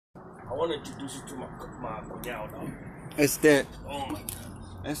I want to introduce you to my cuñado. Oh my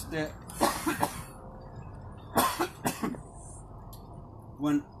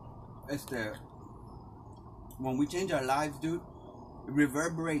God. When we change our lives, dude, it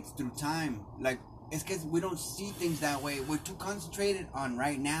reverberates through time. Like, it's because we don't see things that way. We're too concentrated on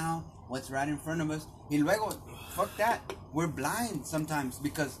right now, what's right in front of us. Y luego, fuck that. We're blind sometimes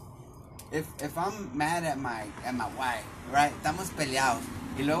because if I'm mad at my wife, right? Estamos peleados.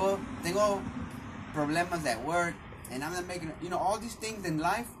 Y luego tengo problemas at work, and I'm not making, all these things in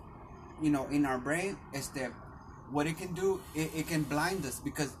life, in our brain, what it can do, it can blind us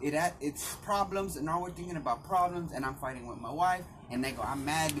because it's problems, and now we're thinking about problems, and I'm fighting with my wife, and they go, I'm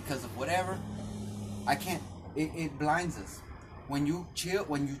mad because of whatever. I can't. It blinds us. When you chill,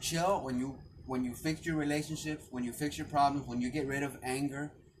 when you fix your relationships, when you fix your problems, when you get rid of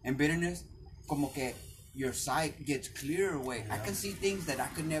anger and bitterness, como que your sight gets clearer away. Yeah. I can see things that I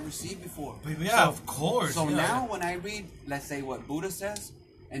could never see before. Yeah, of course. So now when I read, let's say, what Buddha says,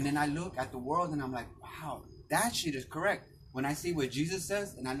 and then I look at the world and I'm like, wow, that shit is correct. When I see what Jesus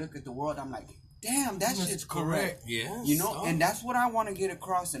says and I look at the world, I'm like, damn, that shit's correct. Yes. And that's what I want to get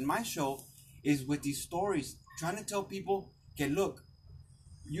across in my show is with these stories, trying to tell people, okay, look,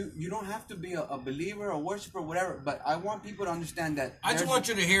 you don't have to be a believer, a worshiper, whatever, but I want people to understand that I just want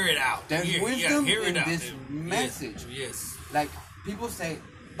you to hear it out. There's wisdom in this message. Yes. Like, people say,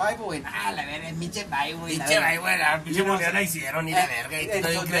 Bible and la verga, pinche Bible. Pinche moneda la hicieron y la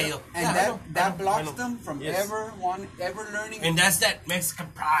verga. And that blocks them from ever learning. And that's that Mexican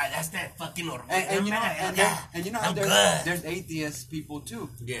pride. That's that fucking orgullo. And you know how there's atheist people too.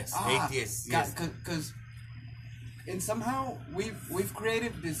 Yes, atheists. Yes. Because and somehow we've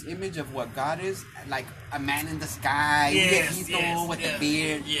created this image of what God is, like a man in the sky, with the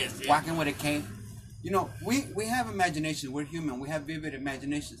beard, walking with a cane. We have imagination. We're human. We have vivid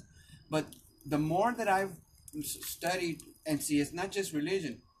imaginations. But the more that I've studied and see, it's not just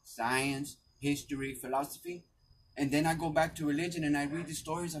religion, science, history, philosophy, and then I go back to religion and I read these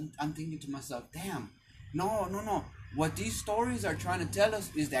stories. I'm thinking to myself, damn, no. What these stories are trying to tell us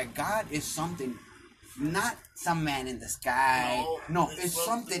is that God is something. Not some man in the sky. No, it's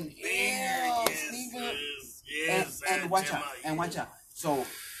something else. Yes, and watch out. So,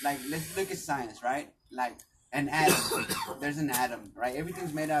 like, let's look at science, right? Like, an atom. There's an atom, right?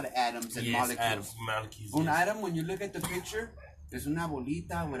 Everything's made out of atoms and molecules. Molecules. Un atom, when you look at the picture, there's una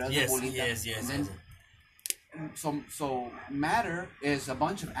bolita with other bolita. Yes. And then, so matter is a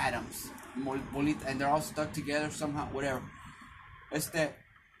bunch of atoms, bolita, and they're all stuck together somehow, whatever.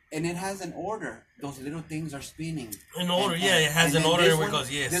 And it has an order. Those little things are spinning. An order, it has an order where it goes,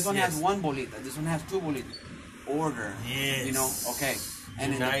 yes. This one has one bolita. This one has two bolitas. Order. Yes. Okay.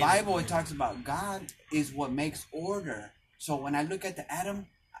 And in the Bible, it talks about God is what makes order. So when I look at the atom,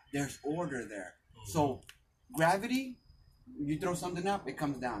 there's order there. Mm-hmm. So gravity, you throw something up, it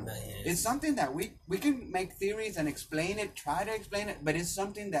comes down. Yes. It's something that we can make theories and explain it, try to explain it, but it's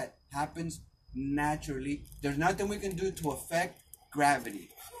something that happens naturally. There's nothing we can do to affect gravity.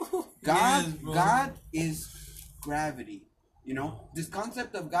 God is gravity. This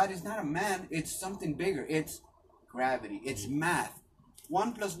concept of God is not a man, it's something bigger. It's gravity. It's math.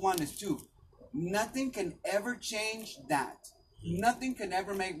 1 + 1 is 2. Nothing can ever change that. Nothing can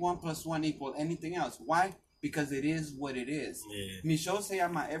ever make 1 + 1 equal anything else. Why? Because it is what it is. Mi show se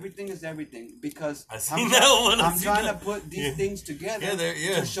llama Everything is Everything because I'm trying to put these things together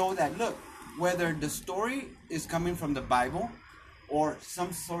to show that, look, whether the story is coming from the Bible or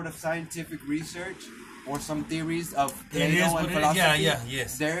some sort of scientific research or some theories of Plato and philosophy,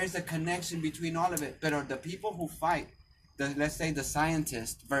 there is a connection between all of it. But the people who fight, let's say the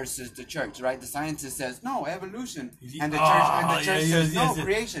scientist versus the church, right? The scientist says, no, evolution. And the church says, no,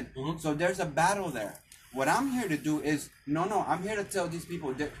 creation. Mm-hmm. So there's a battle there. What I'm here to do is, I'm here to tell these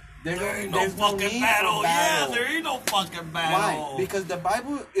people that there ain't no fucking battle. Yeah, there ain't no fucking battle. Why? Because the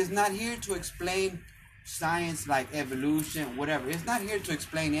Bible is not here to explain science like evolution, whatever. It's not here to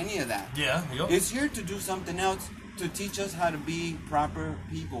explain any of that. Yeah. It's here to do something else, to teach us how to be proper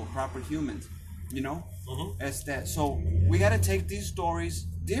people, proper humans. Mm-hmm. So we got to take these stories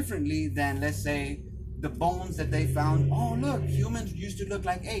differently than, let's say, the bones that they found. Oh, look, humans used to look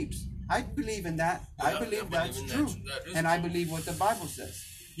like apes. I believe in that. I believe that's true. And I believe what the Bible says.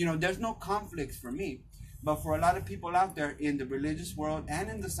 There's no conflicts for me. But for a lot of people out there in the religious world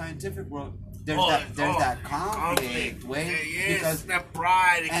and in the scientific world, there's that conflict. Because that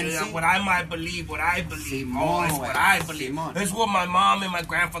pride. What I might believe, what I believe. It's what I believe. It's what my mom and my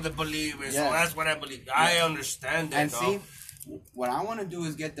grandfather believe. So that's what I believe. I understand that. And see, what I want to do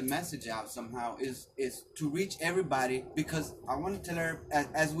is get the message out somehow. Is to reach everybody, because I want to tell her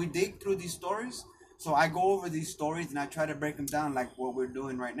as we dig through these stories. So I go over these stories and I try to break them down like what we're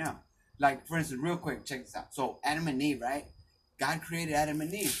doing right now. Like, for instance, real quick, check this out. So Adam and Eve, right? God created Adam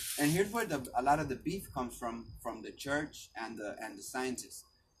and Eve, and here's where a lot of the beef comes from the church and the scientists.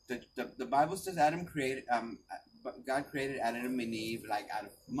 The Bible says God created Adam and Eve like out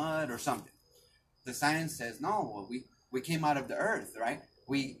of mud or something. The science says no. Well, we came out of the earth, right?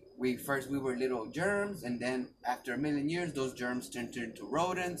 We were little germs, and then after 1,000,000 years, those germs turned into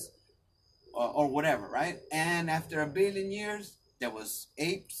rodents or whatever, right? And after 1,000,000,000 years, there was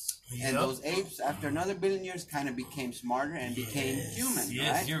apes, and those apes, after another 1,000,000,000 years, kind of became smarter and became human,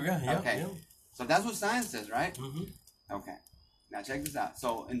 right? You're right. Yeah, okay. Yeah. So that's what science says, right? Mm-hmm. Okay. Now check this out.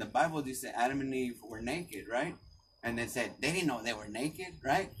 So in the Bible, they say Adam and Eve were naked, right? And they said they didn't know they were naked,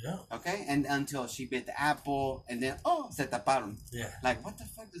 right? Yeah. Okay. And until she bit the apple, and then se taparon. Yeah. Like, what the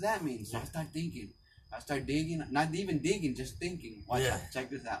fuck does that mean? So I start thinking. I start digging. Not even digging, just thinking. Watch out. Check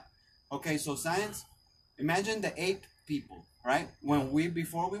this out. Okay. So science. Imagine the ape people, right? When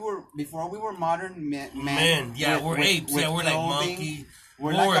before we were modern men. Yeah, we're apes. Yeah, we're like monkey.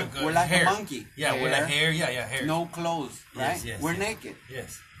 We're like a monkey. Yeah, we're like hair. Yeah, hair. No clothes, right? Yes, we're naked.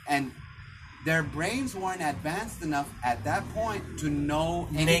 Yes. And their brains weren't advanced enough at that point to know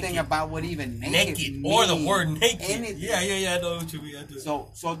anything about what even naked means. Or the word naked. Anything. Yeah. I know what you mean. I do.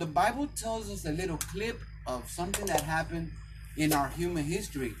 So the Bible tells us a little clip of something that happened in our human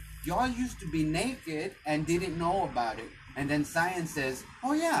history. Y'all used to be naked and didn't know about it. And then science says,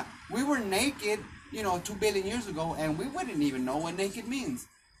 oh yeah, we were naked, 2 billion years ago, and we wouldn't even know what naked means.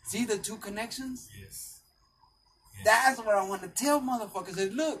 See the two connections? Yes. That's what I want to tell motherfuckers.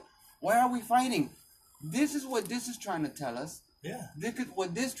 Is, look, why are we fighting? This is what this is trying to tell us. Yeah. This is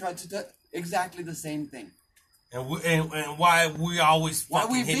what this tried to tell. Exactly the same thing. And why we always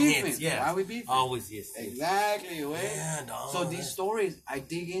fucking hit hits. Yeah. Why we beefing? Always, yes. Exactly, way. Yeah, dog. So these stories, I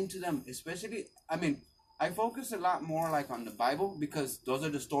dig into them, especially, I focus a lot more like on the Bible, because those are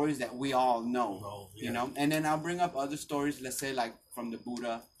the stories that we all know, and then I'll bring up other stories, let's say like from the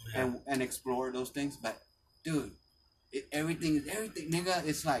Buddha, and explore those things. But dude, everything is everything, nigga.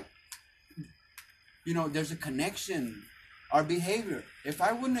 It's like, there's a connection. Our behavior. If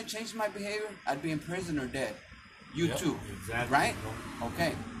I wouldn't have changed my behavior, I'd be in prison or dead. You too. Exactly. Right?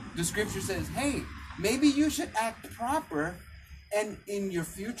 Okay. The scripture says, hey, maybe you should act proper, and in your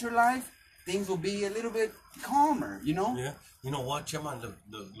future life, things will be a little bit calmer, Yeah. You know what, Chema? Look,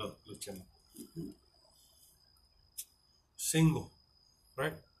 Chema. Single,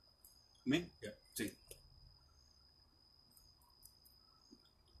 right? Me? Yeah. See.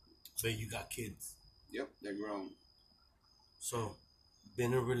 But you got kids. Yep, they're grown. So,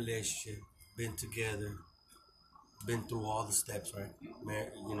 been in a relationship, been together, been through all the steps, right?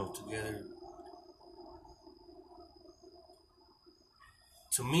 Together.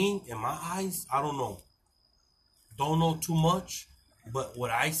 To me, in my eyes, I don't know. Don't know too much, but what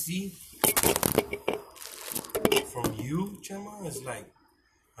I see from you, Chema, is like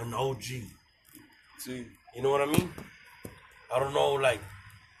an OG. See. You know what I mean? I don't know, like,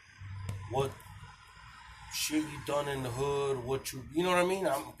 what shit you done in the hood, you know what I mean?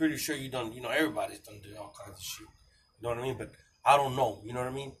 I'm pretty sure you done, everybody's done all kinds of shit. You know what I mean? But I don't know, you know what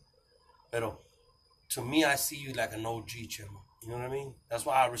I mean? But to me, I see you like an OG, Chema. You know what I mean? That's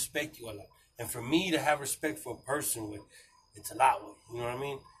why I respect you a lot. And for me to have respect for a person it's a lot with, you know what I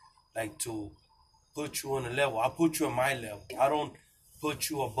mean? Like to put you on a level. I put you on my level. I don't put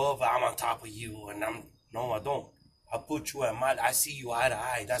you above, I'm on top of you, and no, I don't. I put you at I see you eye to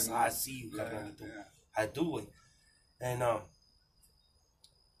eye. That's how I see you. I do it. And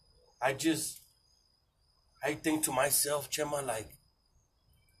I think to myself, Chema, like,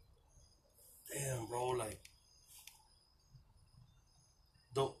 damn, bro, like,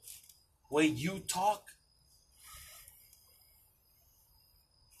 the way you talk,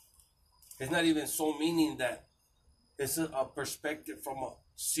 it's not even so meaning that it's a perspective from a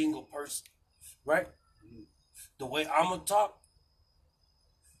single person, right? The way I'm gonna talk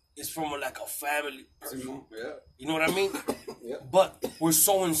is from like a family person. Yeah. You know what I mean? Yeah. But we're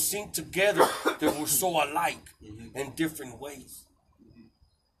so in sync together that we're so alike in different ways.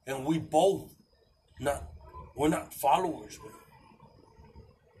 And we both we're not followers, man.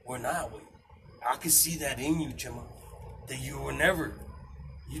 We're not. I can see that in you, Chema. That you were never.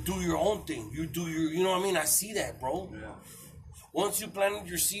 You do your own thing. You do you know what I mean? I see that, bro. Yeah. Once you planted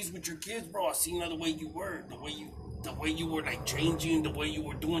your seeds with your kids, bro, I seen the way you were. The way you were like changing, the way you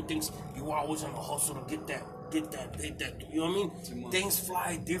were doing things. You were always on the hustle to get that. You know what I mean? Things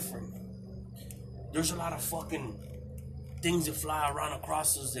fly different. There's a lot of fucking things that fly around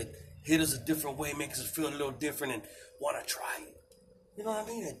across us that hit us a different way, makes us feel a little different and want to try it. You know what I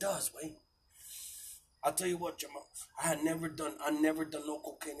mean? It does, way. I'll tell you what, Jamal. I never done no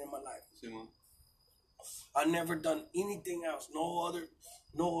cocaine in my life. I never done anything else.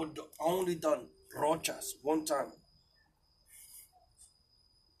 Only done rochas one time.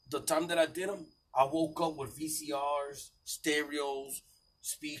 The time that I did them, I woke up with VCRs, stereos,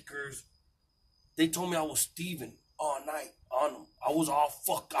 speakers. They told me I was Steven all night on them. I was all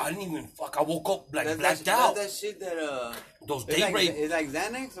fucked. I didn't even fuck. I woke up blacked out. That shit that Those day rape. It's like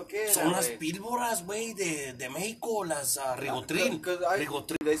Xanax, okay? Son las píldoras, güey, de México, las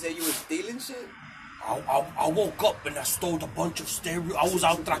Rigotril. They say you were stealing shit? I woke up and I stole a bunch of stereo. I was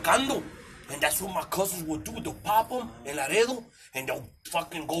out tracando. And that's what my cousins would do. They'll pop them in Laredo and they'll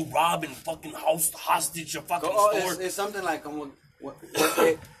fucking go rob and fucking hostage a fucking store. It's something like, cause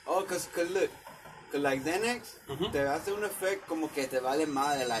look. Cause like Xanax, te hace un effect como que te vale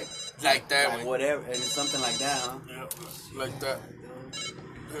madre, like that, like whatever, and it's something like that, huh? Yeah, like that.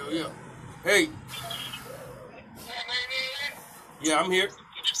 Hell yeah. Hey. Yeah, I'm here.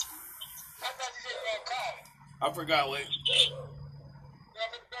 I forgot, wait.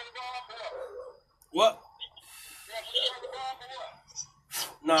 What?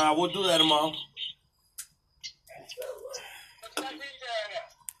 Nah, we'll do that tomorrow.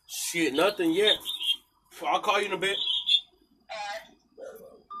 Shit, nothing yet. I'll call you in a bit.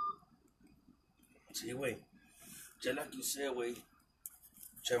 See, wait. Just like you said, wait.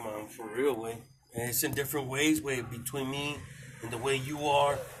 Check man, for real, wait. And it's in different ways, wait, between me and the way you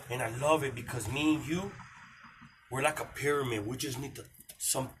are. And I love it because me and you, we're like a pyramid. We just need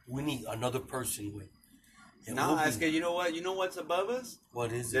we need another person, wait. No, it's good. You know what? You know what's above us?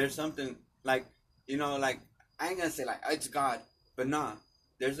 What is it? There's something like, like, I ain't gonna say like, it's God, but nah.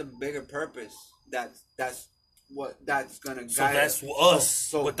 There's a bigger purpose that's gonna guide. So that's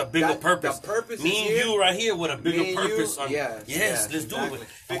us with the bigger purpose. The purpose. Me and you right here with a bigger purpose. Yes, let's exactly. do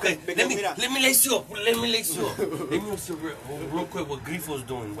it. Okay, let me lace you up. Let me lace you up. real quick what Grifo's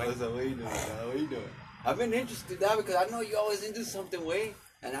doing. Wait. What are you doing? What are you doing? I've been interested in that because I know you always into something, way,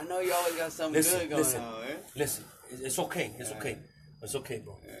 and I know you always got something good going on. Listen, it's okay. It's okay. It's okay,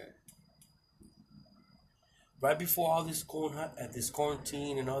 bro. Right before all this going on, at this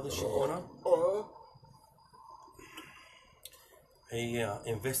quarantine and all this shit going on, I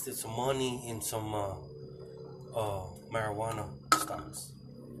invested some money in some marijuana stocks.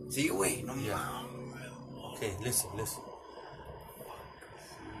 See, wait, no. Yeah. Okay, listen.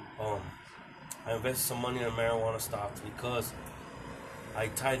 I invested some money in marijuana stocks because I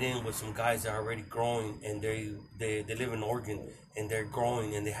tied in with some guys that are already growing, and they live in Oregon, and they're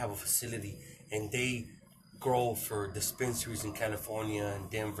growing, and they have a facility, and they grow for dispensaries in California and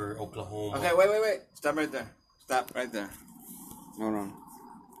Denver, Oklahoma. Okay, wait. Stop right there. Hold on.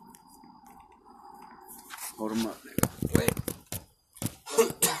 Hold him up, nigga. Wait.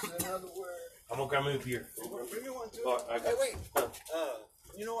 I'm gonna grab me a beer. Bring me one too. Oh, wait.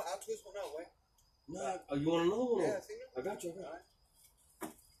 You know what? I'll twist one out, wait. No, you want another one? Yeah, see? I got you.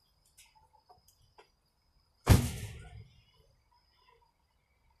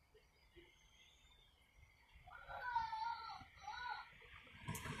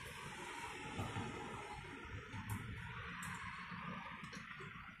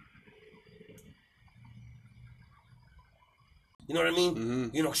 You know what I mean? Mm-hmm.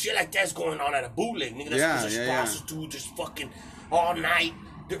 You know, shit like that's going on at a bootleg, nigga. That's just prostitute, just fucking all night.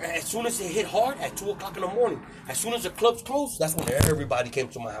 As soon as it hit hard, at 2 o'clock in the morning, as soon as the clubs closed, that's when everybody came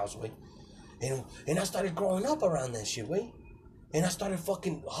to my house, way. And I started growing up around that shit, way. And I started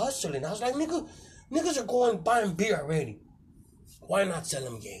fucking hustling. I was like, niggas are going buying beer already. Why not sell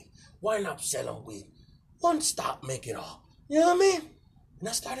them gay? Why not sell them weed? One stop, make it all. You know what I mean? And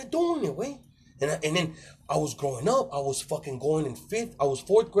I started doing it, way. And then I was growing up. I was fucking going in 5th. I was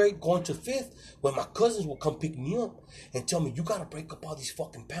 4th grade going to 5th when my cousins would come pick me up and tell me, you gotta break up all these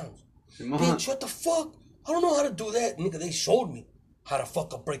fucking pounds. Bitch, what the fuck? I don't know how to do that. Nigga, they showed me how to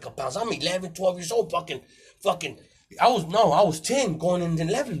fucking break up pounds. I'm 11, 12 years old fucking. I was 10 going in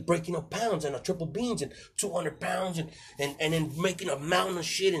 11 breaking up pounds and a triple beans and 200 pounds and then making a mountain of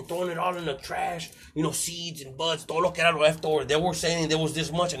shit and throwing it all in the trash, seeds and buds, todo lo que era left over. They were saying there was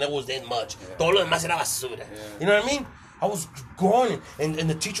this much and there was that much. Todo lo demás era basura. You know what I mean? I was growing and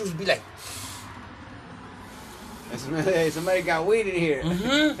the teachers would be like, hey, somebody got weed in here.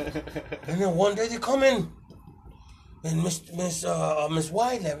 Mm-hmm. And then one day they come in and Miss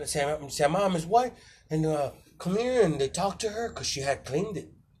White, se llamaba Miss White, and come here, and they talked to her because she had cleaned it.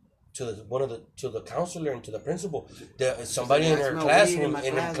 to the counselor and to the principal. Somebody in her classroom,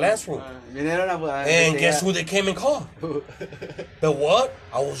 and guess who they came and called? The what?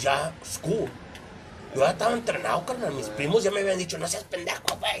 I was ya school. Yo ya estaba entrenado, carnal. Mis primos ya me habían dicho, no seas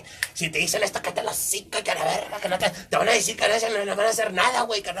pendejo, güey. Si te dicen esto, que te lo cica, que la verga, que no te van a decir que no van a hacer nada,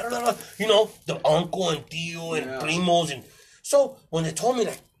 güey. You know, the uncle and tío and primos. And so, when they told me,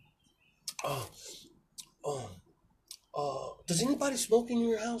 like, does anybody smoke in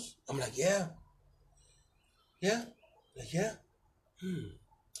your house? I'm like, yeah. Yeah? Like, yeah.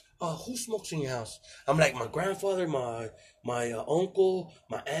 Who smokes in your house? I'm like, my grandfather, my uncle,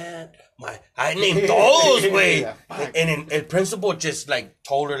 my aunt, I named those, way. And then the principal just, like,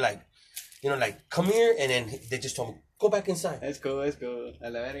 told her, like, you know, like, come here, and then they just told me, go back inside. Let's go. A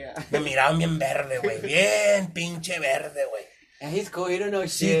la verga. Me miraban bien verde, güey. Bien pinche verde, güey. And he's cool, he don't know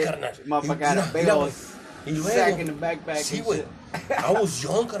shit. Sí, carnal. Motherfucker, big old y luego, sack in the backpack. Sí, güey. I was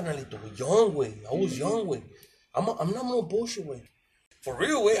young, carnalito. Young, güey. I was young, güey. I'm not more bullshit, güey. For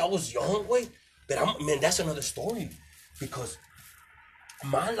real, way, I was young, way. But man, that's another story. Because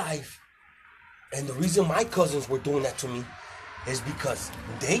my life and the reason my cousins were doing that to me is because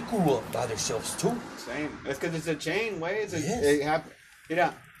they grew up by themselves too. Same. It's because it's a chain, way. Yes. It happen.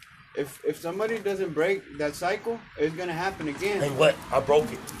 Yeah. If somebody doesn't break that cycle, it's gonna happen again. And what? I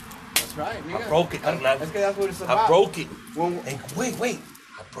broke it. That's right, nigga. I broke it. That's what it's about. I broke it. And wait.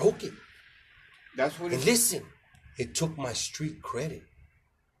 I broke it. That's what and listen, it took my street credit.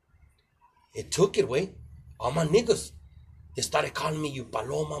 It took it, way. All my niggas, they started calling me, you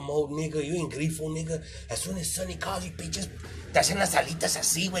paloma mode nigga, you ingrifo nigga. As soon as Sonny calls you, bitches, te hacen las alitas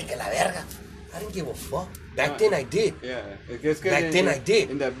así, güey, que la verga. I didn't give a fuck. Back then I did. Yeah. Back then I did.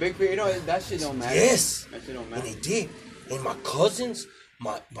 In the big, you know, that shit don't matter. Yes. That shit don't matter. And it did. And my cousins,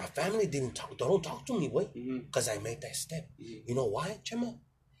 my family don't talk to me, way. Because I made that step. You know why, Chema?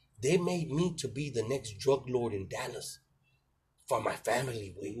 They made me to be the next drug lord in Dallas. For my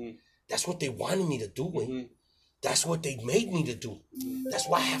family, way. That's what they wanted me to do, way. That's what they made me to do. That's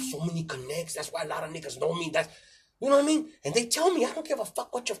why I have so many connects. That's why a lot of niggas know me. You know what I mean? And they tell me, I don't give a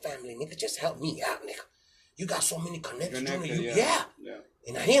fuck what your family, nigga. Just help me out, nigga. You got so many connections. Yeah.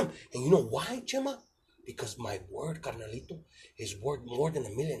 And I am. And you know why, Chema? Because my word, carnalito, is worth more than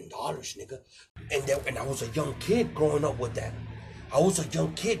 $1 million, nigga. And I was a young kid growing up with that. I was a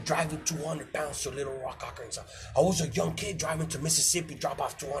young kid driving 200 pounds to Little Rock, Arkansas. I was a young kid driving to Mississippi, drop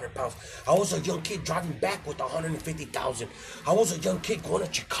off 200 pounds. I was a young kid driving back with 150,000. I was a young kid going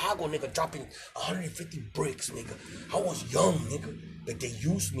to Chicago, nigga, dropping 150 bricks, nigga. I was young, nigga. But they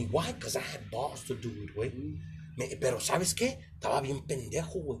used me. Why? Because I had balls to do it, güey. Pero ¿sabes qué? Estaba bien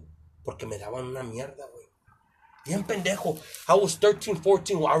pendejo, güey. Porque me daban una mierda, güey. Bien pendejo. I was 13,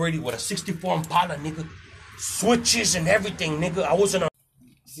 14 already with a 64 Impala, nigga. Switches and everything, nigga. I wasn't a...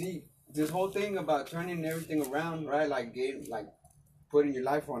 See, this whole thing about turning everything around, right? Like putting your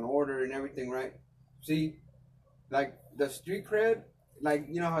life on order and everything, right? See, like the street cred, like,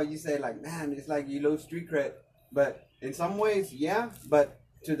 you know how you say, like, man, it's like you lose street cred. But in some ways, yeah, but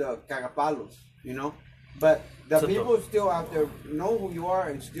to the cagapalos, you know? But the people still out there know who you are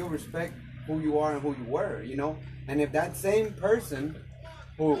and still respect who you are and who you were, you know? And if that same person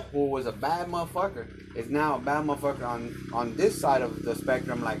who was a bad motherfucker is now a bad motherfucker on this side of the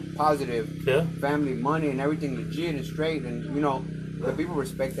spectrum, like positive, family, money, and everything legit and straight, and, you know, the people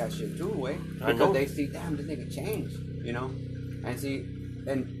respect that shit too, way. Because they see, damn, this nigga changed, you know? And see,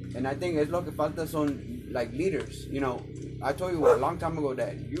 and I think it's lo que falta son, like, leaders, you know? I told you a long time ago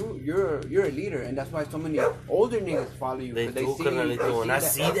that you're a leader, and that's why so many older niggas follow you. They do, carnalito, and I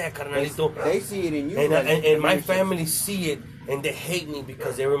see that, carnalito. They see it in you. And my family see it, and they hate me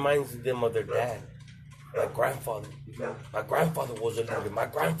because it reminds them of their dad, my grandfather. My grandfather was a leader. My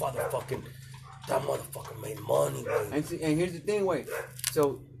grandfather that motherfucker made money, man. And here's the thing, wait.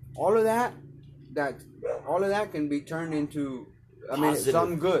 So all of that can be turned into, I mean,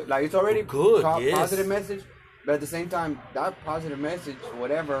 something good. Like, it's already good, positive message. But at the same time, that positive message,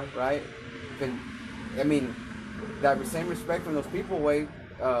 whatever, right? I mean, that same respect from those people, way,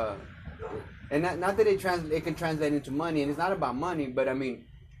 and not that it can translate into money, and it's not about money, but I mean,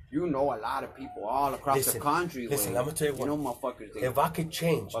 you know, a lot of people all across the country. Listen, I'm gonna tell you what. You know, motherfuckers. If I could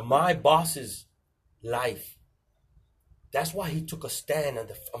change my boss's life, that's why he took a stand in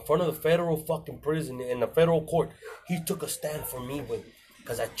front of the federal fucking prison in the federal court. He took a stand for me,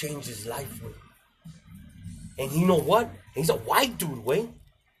 because I changed his life, And you know what? He's a white dude, way.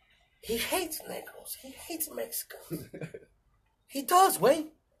 He hates Negroes. He hates Mexicans. He does, way.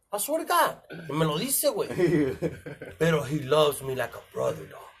 I swear to God. Y me lo dice, güey. Pero he loves me like a brother,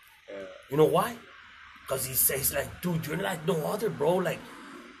 dog. You know why? Because he's like, dude, you're like no other, bro. Like,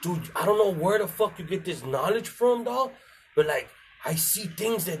 dude, I don't know where the fuck you get this knowledge from, dog. But like, I see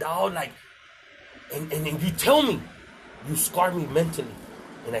things that, dog, like, and you tell me, you scar me mentally.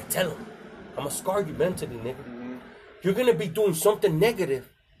 And I tell him, I'm gonna scar you mentally, nigga. Mm-hmm. You're gonna be doing something negative,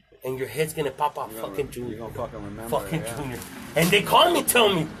 and your head's gonna pop out fucking Junior. You're gonna fucking remember. Fucking Junior. And they call me,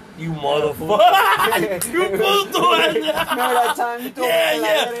 tell me, you motherfucker. You pulled to it. Remember that time you told me?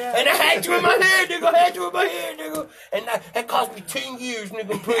 Yeah. And I had you in my hair, nigga. And that cost me 10 years,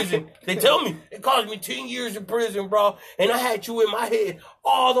 nigga, in prison. They tell me it cost me 10 years in prison, bro. And I had you in my head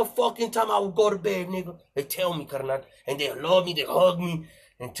all the fucking time I would go to bed, nigga. They tell me, carnal. And they love me, they hug me.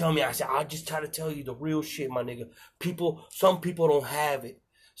 And tell me, I said, I'll just try to tell you the real shit, my nigga. Some people don't have it.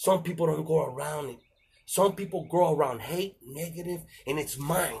 Some people don't go around it. Some people grow around hate, negative, and it's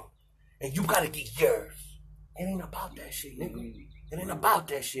mine. And you gotta get yours. It ain't about that shit, nigga. It ain't about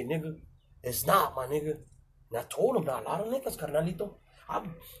that shit, nigga. It's not, my nigga. And I told him that a lot of niggas, carnalito.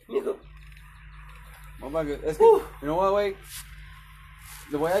 Nigga. You know what, wait?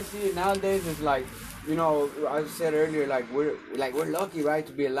 The way I see it nowadays is like, you know, I said earlier, we're lucky, right,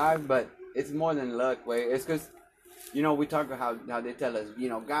 to be alive, but it's more than luck, wait. It's because, you know, we talk about how they tell us, you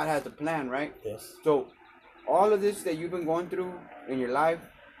know, God has a plan, right? Yes. So all of this that you've been going through in your life,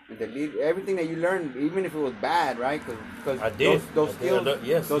 everything that you learned, even if it was bad, right? Because those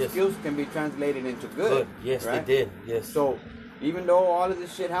skills can be translated into good. Yes, right? they did. Yes. So even though all of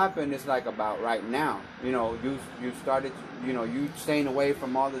this shit happened, it's like about right now. You know, you started, you know, you staying away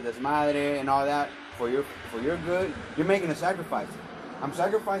from all the desmadre and all that for your good. You're making a sacrifice. I'm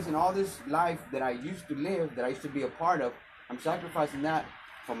sacrificing all this life that I used to live, that I used to be a part of. I'm sacrificing that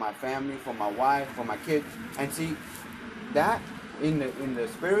for my family, for my wife, for my kids. And see, that in the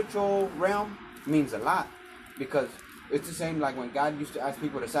spiritual realm means a lot, because it's the same like when God used to ask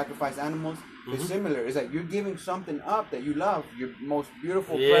people to sacrifice animals. It's similar. It's like you're giving something up that you love, your most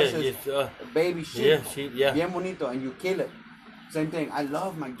beautiful, precious baby sheep, bien bonito, and you kill it. Same thing. I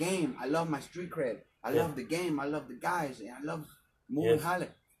love my game. I love my street cred. I love the game. I love the guys. And I love moving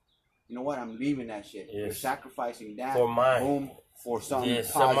highlight. You know what? I'm leaving that shit. You're sacrificing that for something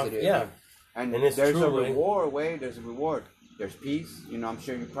positive. And there's a reward, there's a reward. There's peace. You know, I'm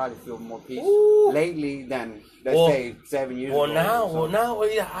sure you probably feel more peace lately than, let's say, 7 years ago. Now,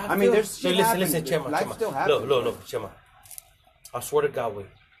 I mean, there's shit listen, Chema. Life still happens. Look, Chema. I swear to God, wait.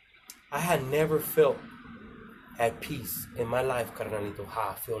 I had never felt at peace in my life, carnalito, how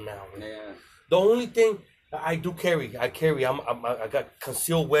I feel now. Yeah. The only thing I carry. I got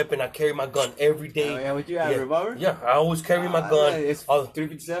concealed weapon. I carry my gun every day. Oh, yeah, what you have, a revolver? Yeah, I always carry my gun. It's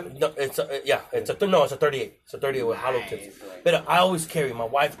 357? No, it's a 38. It's a 38 with hollow tips. But I always carry. My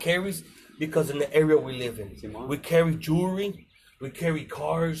wife carries because in the area we live in, we carry jewelry, we carry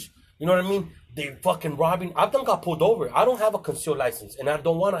cars. You know what I mean? They fucking robbing. I've done got pulled over. I don't have a concealed license, and I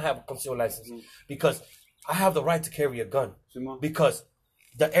don't want to have a concealed license because I have the right to carry a gun. Because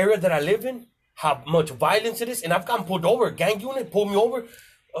the area that I live in, how much violence it is, and I've gotten pulled over. A gang unit pulled me over,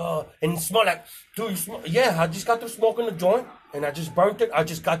 and it smelled like, dude, I just got through smoking the joint, and I just burnt it. I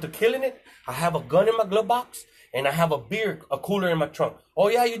just got to killing it. I have a gun in my glove box, and I have a cooler in my trunk. Oh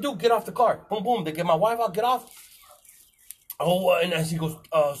yeah, you do. Get off the car. Boom, boom. They get my wife out. Get off. Oh, and as he goes,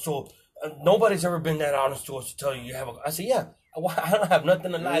 nobody's ever been that honest to us to tell you have a. I said, yeah. I don't have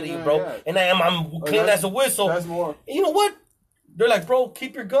nothing to lie to you, bro. Yeah. And I'm clean as a whistle. That's more. You know what? They're like, bro,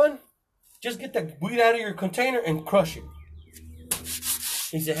 keep your gun. Just get that weed out of your container and crush it.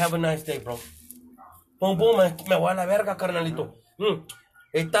 He said, have a nice day, bro. Boom, boom, me voy a la verga, carnalito.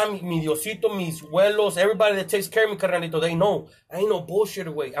 Está mi Diosito, mis abuelos, everybody that takes care of me, carnalito, they know. I ain't no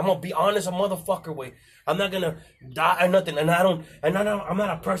bullshit way. I'm gonna be honest, a motherfucker way. I'm not gonna die or nothing. And I'm not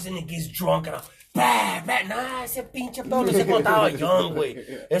a person that gets drunk and nah, ese pinche pedo no se contaba young way.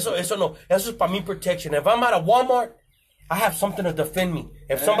 Eso no. Eso es para mi protection. If I'm at a Walmart, I have something to defend me.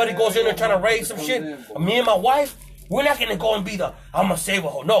 If somebody goes in there trying to raise some shit, me and my wife, we're not gonna go and be I'm gonna save a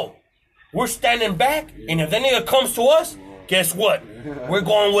hoe. No. We're standing back, and if that nigga comes to us, guess what? We're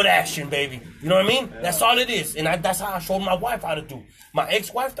going with action, baby. You know what I mean? That's all it is. And that's how I showed my wife how to do. My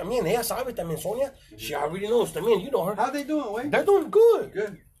ex-wife también, ella sabe también, Sonia. She already knows también, you know her. How they doing, Wayne? They're doing good.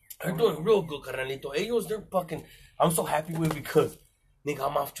 Good. They're doing real good, carnalito. Ellos, they're fucking, I'm so happy with because, nigga,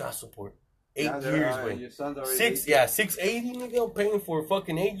 I'm off child support. 8 years, way. Your son's already 680, nigga. I'm paying for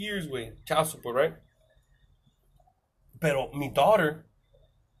fucking 8 years, way. Child support, right? Pero mi daughter,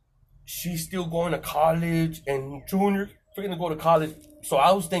 she's still going to college and junior, freaking to go to college. So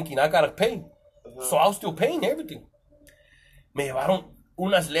I was thinking, I gotta pay. So I was still paying everything. Me llevaron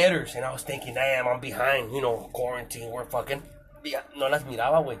unas letters, and I was thinking, damn, I'm behind, quarantine, we're fucking. No las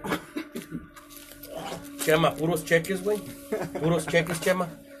miraba, güey. Chema, puros cheques, güey. Puros cheques, Chema.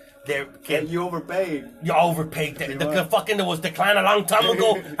 You overpaid. You overpaid. The fucking that was declined a long time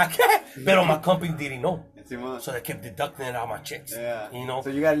ago. I can't. But my company didn't know. So they kept deducting it out of my checks. Yeah. You know. So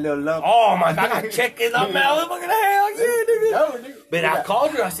you got a little love. Oh my God, I got check it up, man. I was fucking hell yeah, nigga. But I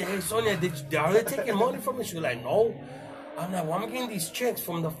called her. I said, hey Sonia, are they taking money from me? She was like, no. I'm like, well, I'm getting these checks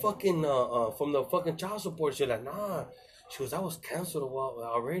from the fucking child support. She's like, nah. She goes, I was canceled a while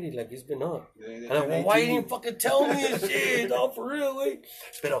already. Like, it's been up. I'm like, well, why you didn't fucking tell me this shit? No, for real, wait.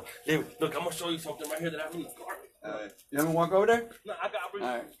 But look, I'm gonna show you something right here that I have in the car. You want me to walk over there? No, I got it. All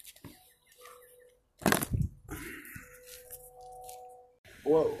right.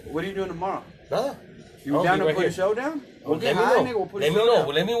 Well, what are you doing tomorrow? Nah. You down to put a show down? Well, let me know.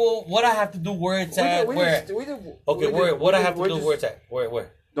 Let me know what I have to do, where it's at, where. Okay, what I have to do, where it's at,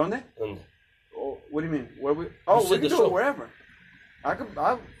 where. ¿Dónde? Oh, what do you mean? Where we? Oh, we can do it wherever.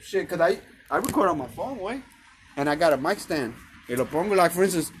 Cause I record on my phone, way, and I got a mic stand. Y lo pongo, like, for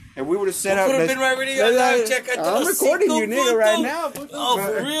instance, if we would have set up. Could have been right ready. I'm recording you, nigga, right now. Oh,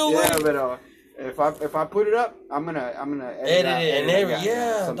 for real? Yeah, but if I put it up, I'm gonna edit it and everything.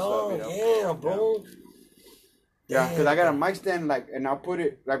 Yeah, dog. Stuff, yeah, bro. Yeah, because I got a mic stand, like, and I'll put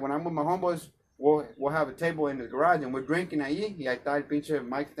it, like, when I'm with my homeboys, we'll have a table in the garage, and we're drinking ahí, y ahí está el pinche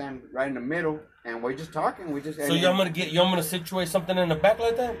mic stand right in the middle, and we're just talking, So you're gonna situate something in the back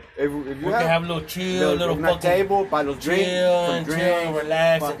like that? If we can have a little chill, little fucking table, by los drinks,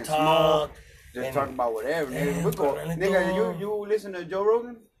 relax and talk. Smoke, just talk about whatever, nigga. We're cool. Nigga, you listen to Joe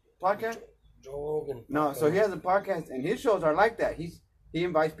Rogan podcast? Joe Rogan. No, so he has a podcast, and his shows are like that. He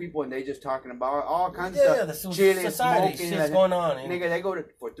invites people and they just talking about all kinds of stuff. Chilling, smoking. Shit's going on. Nigga, they go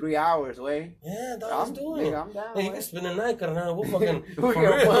for 3 hours, way. Yeah, that's doing it. I'm down. Hey, you can spend the night, carnal. We'll fucking.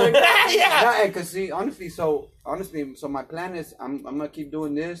 Yeah, because see, honestly, so my plan is I'm gonna keep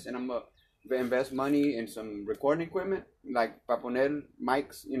doing this, and I'm gonna invest money in some recording equipment, like para poner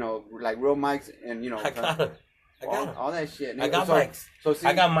mics, like real mics, and I got it. All that shit. Nigga. I got mics. So see,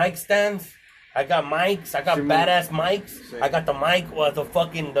 I got mic stands. I got mics. I got badass mics. I got the mic with the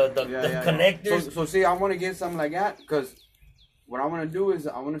fucking the connectors. So see, I want to get something like that because what I want to do is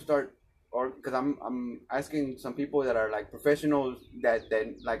I want to start, because I'm asking some people that are like professionals that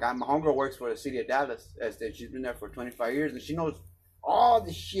like my homegirl works for the city of Dallas. She's been there for 25 years and she knows all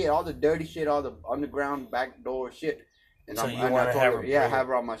the shit, all the dirty shit, all the underground backdoor shit. And so you want to have her? Yeah, have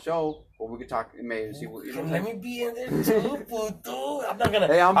her on my show, or we could talk. Maybe see what. Let me be in there too, puto. I'm not gonna.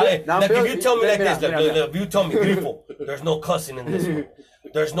 Hey, if you tell me like this, if you tell me, beautiful, there's no cussing in this one.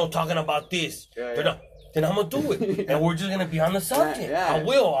 There's no talking about this. Then I'm gonna do it, and we're just gonna be on the subject. Yeah. I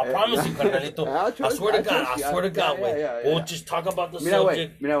will. I promise you, carnalito. I swear to God. We'll just talk about the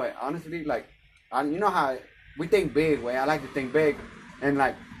subject. Mira, wait. Honestly, like, you know how we think big, way. I like to think big, and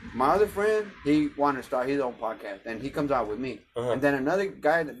like. My other friend, he wanted to start his own podcast, and he comes out with me. And then another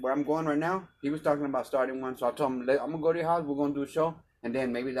guy where I'm going right now, he was talking about starting one. So I told him, I'm going to go to your house, we're going to do a show, and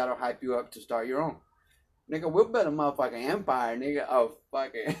then maybe that'll hype you up to start your own. Nigga, we'll build a motherfucking empire, nigga. Oh,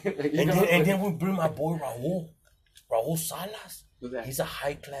 fucking. and then we'll bring my boy Raul Salas. Who's that? He's a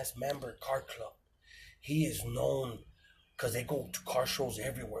high-class member car club. He is known because they go to car shows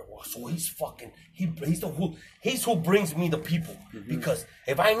everywhere. So he's fucking, he's who brings me the people. Because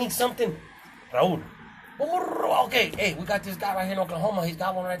if I need something, Raul, okay, hey, we got this guy right here in Oklahoma. He's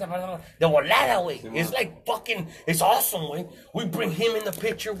got one right there. The volada, way. It's like fucking, it's awesome, way. We bring him in the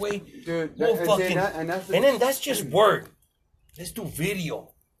picture, way. Dude, and then that's just word. Let's do video.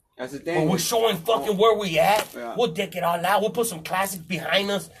 That's the thing. We're showing fucking where we at. Yeah. We'll deck it all out. We'll put some classics behind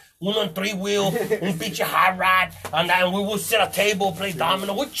us. Uno on 3-wheel. Un pinche high ride. And we will set a table, play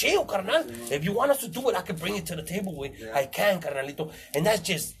domino. We're chill, carnal. If you want us to do it, I can bring it to the table, way. Yeah. I can, carnalito. And that's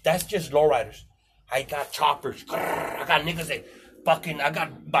just lowriders. I got choppers. I got niggas that fucking, I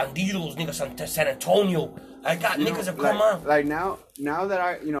got bandidos, niggas San Antonio. I got niggas that come on. Like now that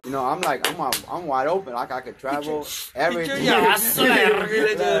I, I'm wide open. Like I could travel, everything.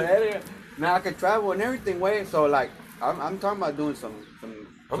 Now I could travel and everything, way. So like, I'm talking about doing some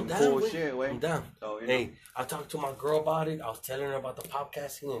cool shit, way. I'm down. So, hey, I talked to my girl about it. I was telling her about the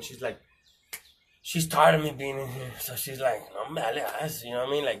podcasting, and she's like, she's tired of me being in here. So she's like, no, man, you know what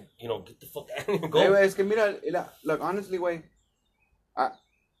I mean? Like, get the fuck out of here. Go. Hey, es que mira, look, honestly, way.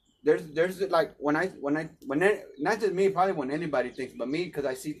 There's like when not just me, probably when anybody thinks, but me, because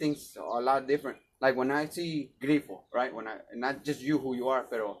I see things a lot different. Like when I see Grifo, right? Not just you who you are,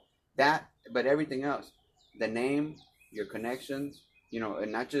 but everything else, the name, your connections,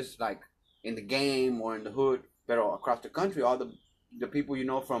 and not just like in the game or in the hood, but across the country, all the people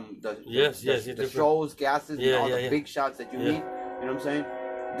from the shows, gases, and all the big shots that you meet. You know what I'm saying?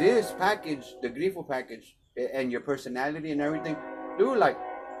 This package, the Grifo package, and your personality and everything, dude, like.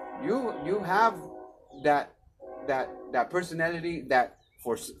 you have that personality that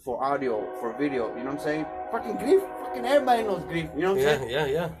for audio, for video, you know what I'm saying? Fucking Grief, fucking everybody knows Grief, you know what I'm saying?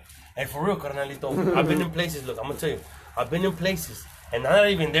 Yeah. Hey, for real, carnalito, I've been in places, look, I'm gonna tell you, I've been in places, and I'm not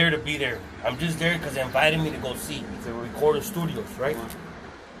even there to be there. I'm just there because they invited me to go see recording studios, right?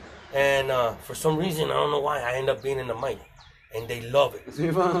 And for some reason, I don't know why, I end up being in the mic, and they love it.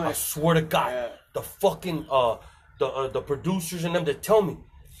 I swear to God, the fucking the producers and them that tell me,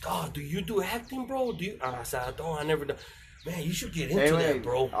 God, do you do acting, bro? Do you? I said, I don't. I never do. Man, you should get into that,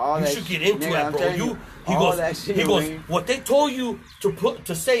 bro. You should get into that, bro. He goes. What they told you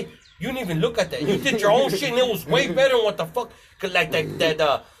to say, you didn't even look at that. You did your own shit, and it was way better than what the fuck. Cause like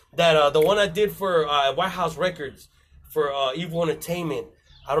the one I did for White House Records for Evil Entertainment.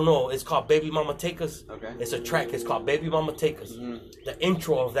 I don't know. It's called Baby Mama Take Us. Okay. It's a track. It's called Baby Mama Take Us. The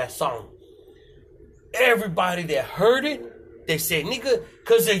intro of that song. Everybody that heard it, they said, nigga,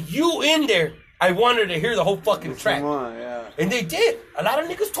 cause of you in there, I wanted to hear the whole fucking track. Come on, yeah. And they did. A lot of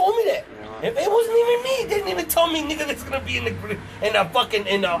niggas told me that. Yeah. It wasn't even me. They didn't even tell me, nigga, that's gonna be in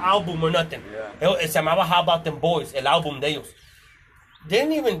the album or nothing. Yeah. Se llamaba How About Them Boys, el album de ellos.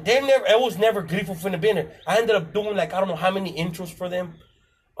 It was never Grifo finna be in there. I ended up doing like, I don't know how many intros for them.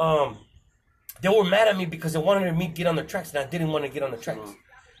 They were mad at me because they wanted me to get on the tracks, and I didn't want to get on the tracks.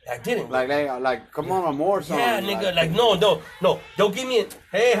 I didn't. Like, come on, more songs. Yeah, nigga, like no. They'll give me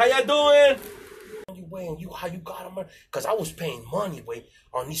hey, how y'all doing? How you got them? Cause I was paying money,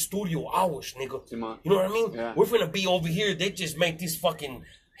 on these studio hours, nigga. You know what I mean? Yeah. We're finna be over here. They just make this fucking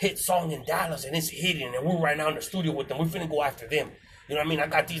hit song in Dallas, and it's hitting, and we're right now in the studio with them. We're finna go after them. You know what I mean? I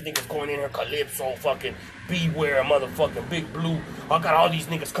got these niggas going in here, Calypso, fucking Beware, motherfucking Big Blue. I got all these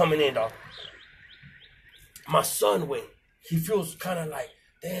niggas coming in, dog. My son, he feels kind of like,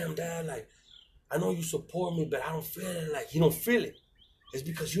 damn, Dad, like, I know you support me, but I don't feel it. Like, he don't feel it. It's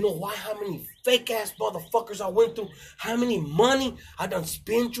because you know why? How many fake-ass motherfuckers I went through? How many money I done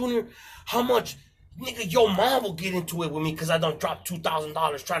spent, Junior? How much, nigga, your mom will get into it with me because I done dropped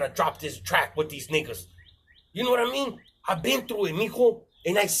 $2,000 trying to drop this track with these niggas. You know what I mean? I've been through it, mijo,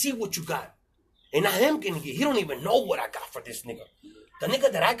 and I see what you got. And I am gonna get, he don't even know what I got for this nigga. The nigga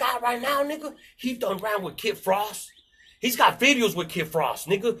that I got right now, nigga, he done ran with Kid Frost. He's got videos with Kid Frost,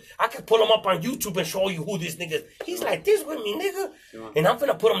 nigga. I can pull him up on YouTube and show you who this nigga is. He's like this with me, nigga. Yeah. And I'm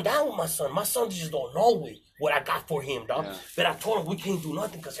finna put him down with my son. My son just don't know what I got for him, dog. Yeah. But I told him we can't do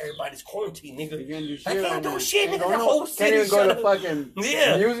nothing because everybody's quarantined, nigga. You can't do shit. I can't do shit, nigga. The whole city can't even go to fucking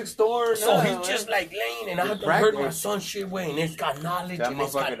music store. So he's just like laying, and I heard my son shit and it's got knowledge and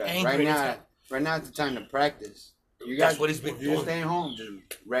it's got anger. Right now it's the time to practice. That's what he's been doing. You're staying home,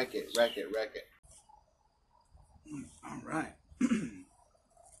 just wreck it. All right.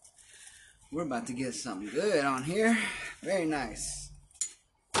 We're about to get something good on here. Very nice.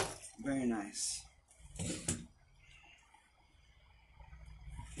 Very nice.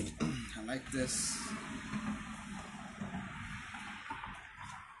 I like this.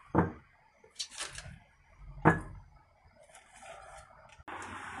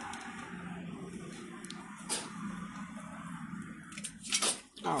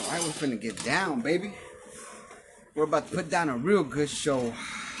 All right, we're finna get down, baby. We're about to put down a real good show.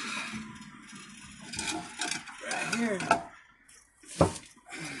 Right here.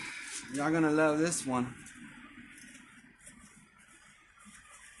 Y'all gonna love this one.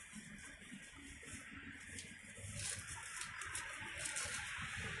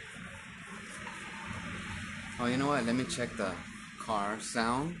 Oh, you know what? Let me check the car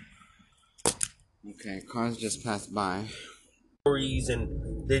sound. Okay, cars just passed by.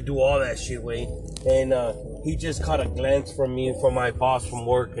 And they do all that shit, and he just caught a glance from me, from my boss from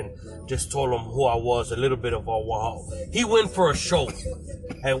work, and just told him who I was, a little bit of wow. He went for a show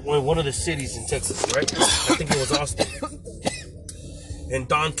at one of the cities in Texas, right? I think it was Austin. And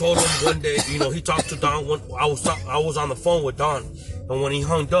Don told him one day, he talked to Don when I was on the phone with Don, and when he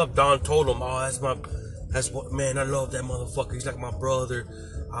hung up, Don told him, that's what, man, I love that motherfucker. He's like my brother.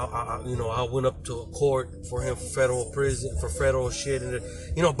 I went up to a court for him for federal prison, for federal shit, and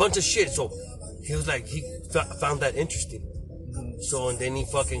a bunch of shit. So he was like, he found that interesting. So, and then he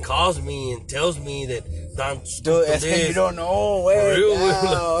fucking calls me and tells me that Don. Dude, es que you don't know,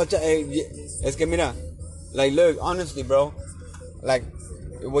 es que mira, like, look, honestly, bro, like,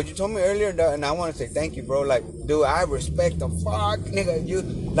 what you told me earlier, and I want to say thank you, bro. Like, dude, I respect the fuck, nigga. You,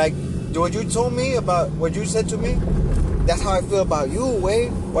 like, what you told me about what you said to me, that's how I feel about you,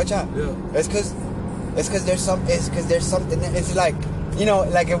 Wade. Watch out. Yeah. It's cause there's something. It's like,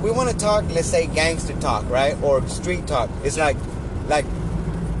 like if we want to talk, let's say gangster talk, right, or street talk. It's like,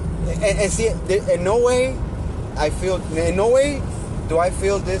 and see, in no way, I feel, in no way do I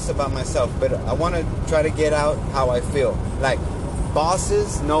feel this about myself? But I want to try to get out how I feel. Like,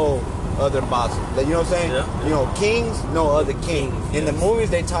 bosses know other bosses. You know what I'm saying? Yeah. You know, kings know other kings. In the movies,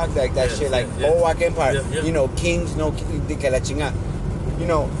 they talk like that shit. Like, Boardwalk Empire. You know, kings know de que la chingada. You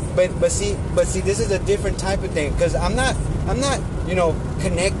know, but see, this is a different type of thing. Because I'm not, you know,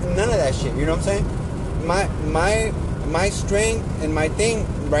 connecting none of that shit. You know what I'm saying? My strength and my thing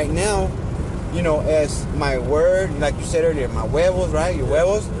right now, you know, as my word, like you said earlier, my huevos, right? Your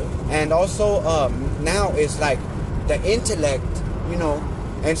huevos. And also, now it's like the intellect, you know.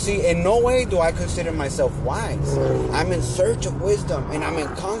 And see, in no way do I consider myself wise. I'm in search of wisdom, and I'm in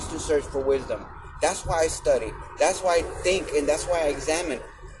constant search for wisdom. That's why I study. That's why I think, and that's why I examine.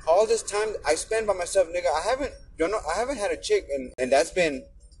 All this time I spend by myself, nigga. I haven't had a chick, and that's been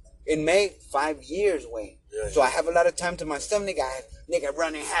in May 5 years, Wayne. So I have a lot of time to myself, nigga. Nigga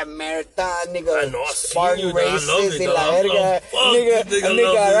running half marathon, nigga. I know, I Spartan races, it, la verga.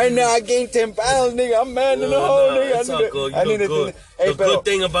 Nigga, right now I gained 10 pounds, nigga. I'm man in the hole, nigga. It's all good. You look good. The good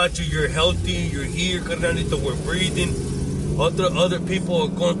thing about you, you're healthy. You're here, carnalito. We're breathing. Other people are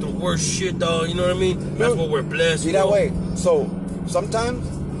going through worse shit, dog. You know what I mean? That's what we're blessed. See that way. So sometimes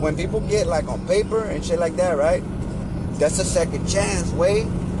when people get like on paper and shit like that, right? That's a second chance, way.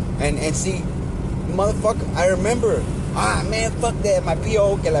 And see, motherfucker, I remember. Man, fuck that, my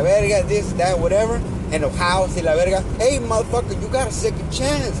P.O., que la verga, this, that, whatever, and the house, y la verga. Hey, motherfucker, you got a second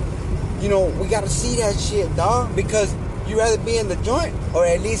chance. You know, we got to see that shit, dog, because you rather be in the joint or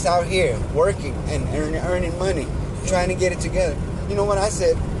at least out here working and earning money, trying to get it together. You know what I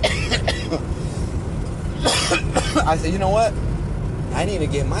said? I said, you know what? I need to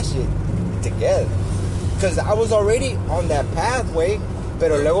get my shit together. Because I was already on that pathway,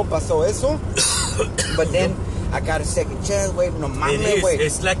 pero luego pasó eso, but then I got a second chance, wait, no mames, wait.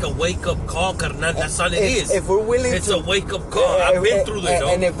 It's like a wake-up call, carnal. That's all it is. If we're willing it's a wake-up call. I've been through that,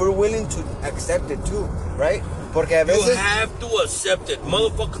 and if we're willing to accept it too, right? Porque a veces... You have to accept it.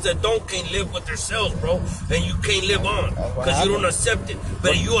 Motherfuckers that can't live with themselves, bro. And you can't live on. Because you don't accept it.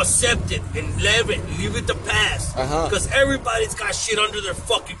 But you accept it and leave it to pass. Because everybody's got shit under their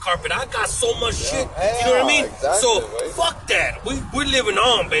fucking carpet. I got so much shit. You know what I mean? Exactly, so, right? Fuck that. We're living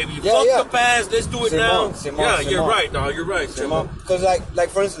on, baby. Fuck the past. Let's do it now. You're right, dog. You're right, Simon. Because, like,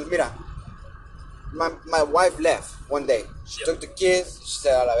 for instance, mira, my wife left one day. She took the kids. She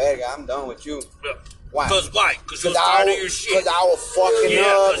said, a la verga, I'm done with you. Yeah. Why? Why? Because you was tired of your shit. Because I was fucking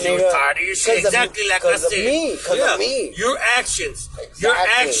up, because you was tired of your shit. Exactly like I said. Because of me. Your actions. Your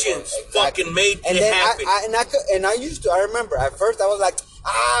actions fucking made it happen. I used to, I remember, at first I was like,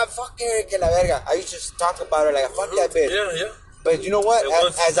 fuck her, que la verga. I used to talk about her like, fuck that bitch. Yeah. But you know what?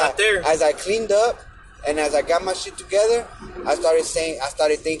 As I cleaned up and as I got my shit together, I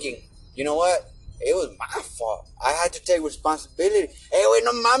started thinking, you know what? It was my fault. I had to take responsibility. Hey, wait,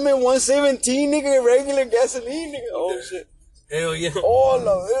 no mames, 117, nigga, regular gasoline, nigga. Oh, shit. Hell yeah. Oh,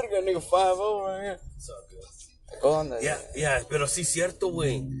 la verga, nigga, 5-0 right here. It's all good. Go on there. Yeah, pero sí cierto,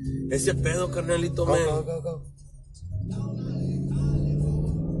 güey. Ese pedo, carnalito, man. Go.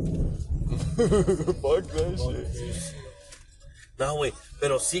 Fuck that shit. No, güey.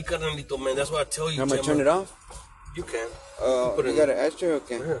 Pero sí, carnalito, man. That's what I tell you, I'm gonna turn it off? You can. You got an extra?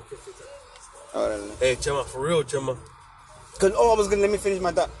 Okay. Hey, Chema, for real, Chema. Because, let me finish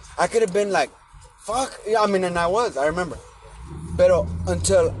my thought. I could have been like, fuck. Yeah, I mean, and I remember. Pero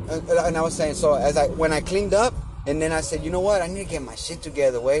and I was saying, so when I cleaned up, and then I said, you know what, I need to get my shit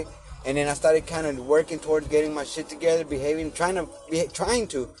together, way. And then I started kind of working towards getting my shit together, trying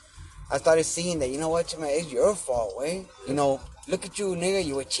to. I started seeing that, you know what, Chema, it's your fault, way. You know, look at you, nigga,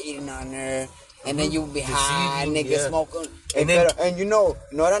 you were cheating on her. And then you would be high, nigga, smoking. And you know,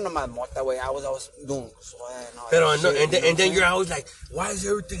 no era nomás mota, way. I was always doing and then you're always like, why is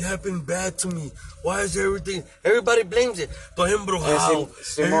everything happening bad to me? Why is everybody blames it. Por ejemplo, how?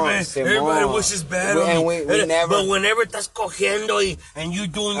 Everybody wishes bad on me. But whenever estás cogiendo and you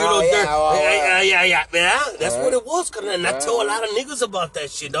doing your little dirt, ¿verdad? That's what it was, and I tell a lot of niggas about that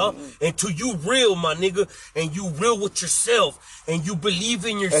shit, dog. Until you real, my nigga, and you real with yourself, and you believe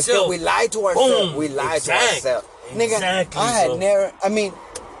in yourself. We lie to ourselves. We lie to ourselves. Nigga, Exactly, I had never, I mean,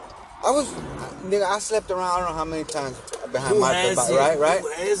 I slept around, I don't know how many times behind my back, right?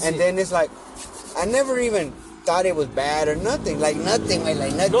 And then it's like, I never even thought it was bad or nothing. Like nothing.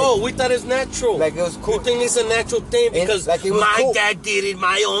 No, we thought it's natural. Like it was cool. You think it's a natural thing because my dad did it,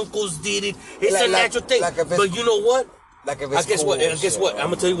 my uncles did it. It's a natural thing. But you know what? Guess what? I'm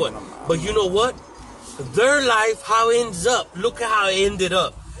going to tell you what. But you know what? Their life, how it ends up. Look at how it ended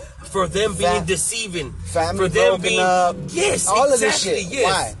up. For them being deceiving. Family for them broken up. Yes, all exactly, of this shit. Yes.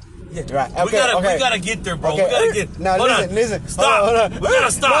 Why? Yeah. Right. We gotta get there, bro. Okay. We gotta get. Now listen. Stop. Hold on. We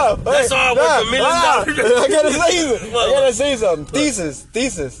gotta stop. That's all worth $1 million. I gotta say something. What? I gotta say something. Thesis.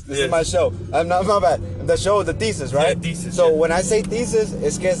 This Yes. is my show. I'm not my bad. The show, the thesis, right? Yeah, thesis, So yeah. when I say thesis,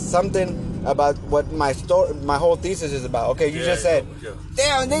 it's just something about what my story, my whole thesis is about. Okay, you just said, yeah.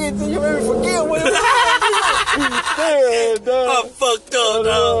 damn, nigga, you made me forget what it was. Damn, dog. I'm fucked up, No,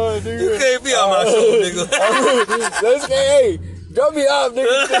 dog. nigga. You can't be on my show, nigga. Let's get, hey, drop me off, nigga.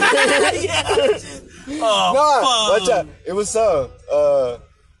 Oh, No, fuck. watch out. It was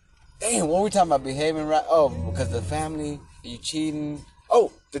damn, what were we talking about? Behaving right? Oh, because the family, you cheating.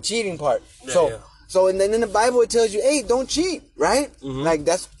 Oh, the cheating part. Yeah. So, and then in the Bible it tells you, hey, don't cheat, right? Mm-hmm. Like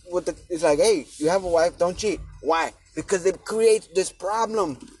that's what it's like. Hey, you have a wife, don't cheat. Why? Because it creates this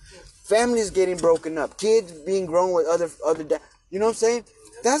problem. Families getting broken up, kids being grown with other. You know what I'm saying?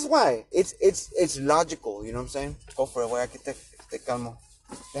 That's why it's logical. You know what I'm saying? Go for it. Where I can te calmo.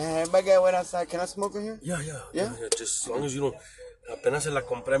 Damn, everybody got wet outside. Can I smoke in here? Yeah. Just as long as you don't. Apenas se la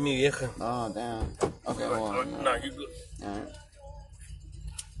compré a mi vieja. Oh, damn. Okay, hold on. No, you good. Alright.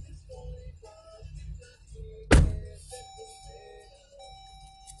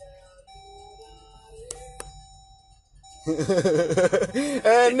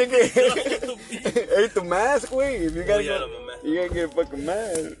 Hey, nigga. Hey, the mask, wait. If you gotta yeah, go, I'm a mask. you gotta get a fucking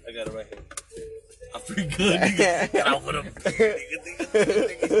mask. I got it right here. I'm pretty good, nigga. Get out with him.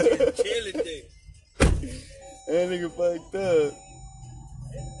 Nigga, chilling thing. That nigga fucked up.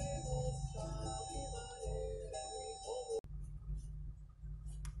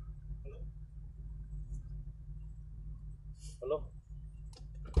 Hello?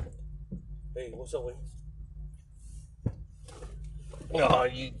 Hey, what's up, Wayne? Oh,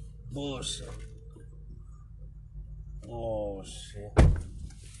 you bullshit. Oh, shit.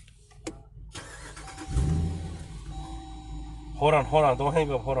 Hold on. Don't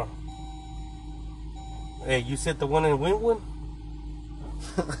hang up. Hold on. Hey, you said the one in Wynwood?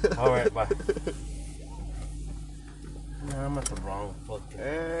 All right, bye. Nah, I'm at the wrong fucking.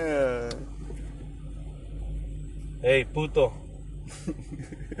 Yeah. Hey, puto.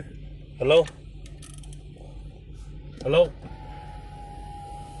 Hello? Hello?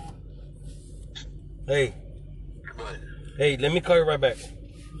 Hey. What? Hey, let me call you right back.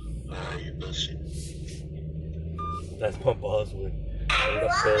 You bullshit. That's my boss with.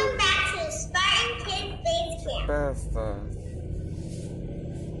 Welcome back to Spartan Kids Base Camp. Basta.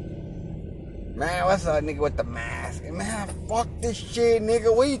 Man, what's up, nigga, with the mask? Man, fuck this shit,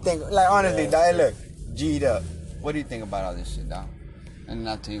 nigga. What do you think? Like, honestly, dog, look, G'd up. What do you think about all this shit, dog? And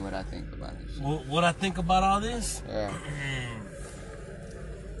I'll tell you what I think about this shit. What I think about all this? Yeah.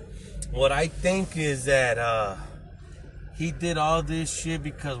 What I think is that he did all this shit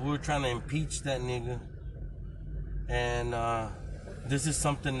because we were trying to impeach that nigga. And this is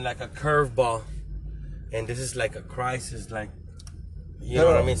something like a curveball. And this is like a crisis, like, you know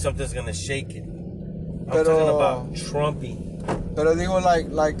what I mean? Something's gonna shake it. I'm talking about Trumpy. Pero digo,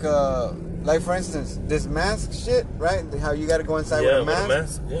 like for instance, this mask shit, right? How you gotta go inside with a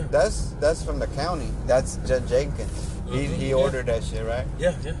mask? Yeah. That's from the county. That's Judge Jenkins. He ordered that shit, right?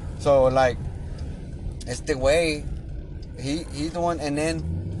 Yeah. So like, it's the way he's the one, and then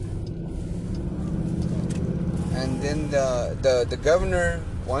the governor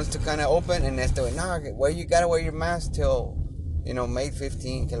wants to kind of open, and that's the way. Nah, well, you gotta wear your mask till May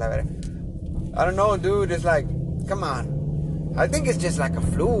 15th. I don't know, dude. It's like, come on. I think it's just like a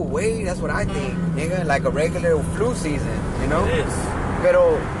flu wave. That's what I think, nigga. Like a regular flu season, you know? It is.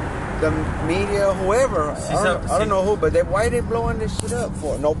 Pero the media, whoever, I don't know who, but why they blowing this shit up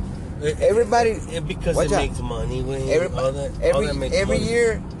for? Nope. Everybody. Because it makes money. Every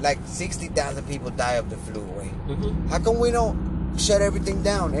year, like 60,000 people die of the flu wave. Mm-hmm. How come we don't shut everything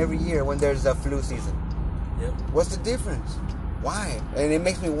down every year when there's a flu season? Yep. What's the difference? Why? And it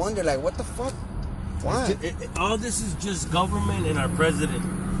makes me wonder, like, what the fuck? Why? All this is just government and our president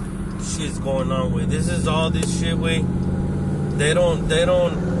shit's going on with. This is all this shit with. They don't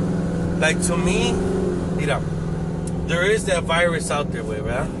like, to me, there is that virus out there, way,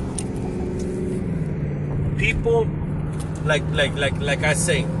 right? People like I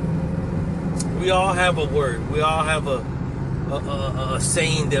say, we all have a word. We all have a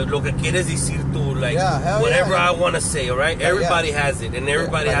saying that lo que quieres decir tú, like, whatever I want to say, all right? Everybody has it, and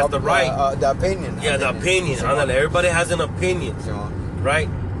everybody has the right. The opinion. Yeah, the opinion. Everybody has an opinion, right?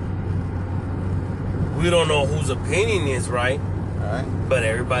 We don't know whose opinion is right, all right, but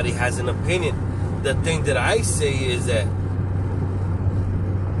everybody has an opinion. The thing that I say is that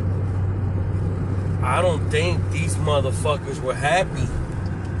I don't think these motherfuckers were happy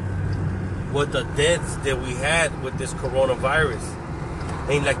with the deaths that we had with this coronavirus.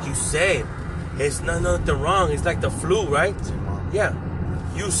 And like you said, it's not nothing wrong. It's like the flu, right? Yeah.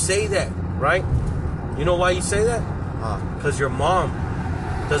 You say that, right? You know why you say that? Because your mom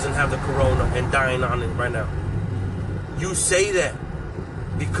doesn't have the corona and dying on it right now. You say that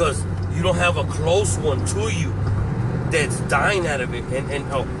because you don't have a close one to you that's dying out of it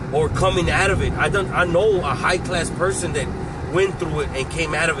or coming out of it. I know a high class person that went through it and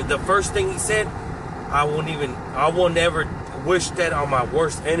came out of it. The first thing he said, I won't ever wish that on my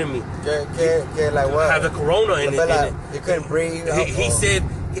worst enemy. Like what? Have the corona in it. He couldn't breathe. He said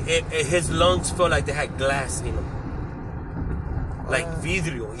his lungs felt like they had glass in them. Like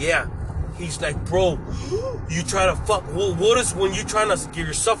vidrio, yeah. He's like, bro, you try to fuck. What is when you trying to,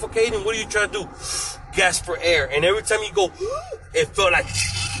 you're suffocating? What are you trying to do? Gasp for air. And every time you go, it felt like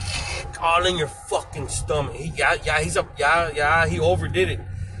all in your fucking stomach. He overdid it.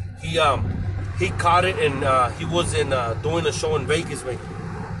 He caught it and he was doing a show in Vegas, man.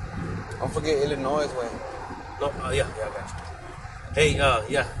 Don't forget Illinois, way. No, yeah, I got you. Hey,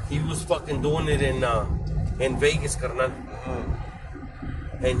 yeah, he was fucking doing it in Vegas, carnal.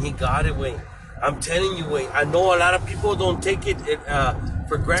 And he got it, way. I'm telling you, way. I know a lot of people don't take it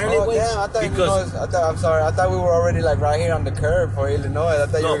for granted, way. Damn, I thought I'm sorry. I thought we were already like right here on the curve for Illinois. I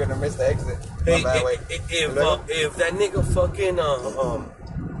thought you were gonna miss the exit. Hey, if that nigga fucking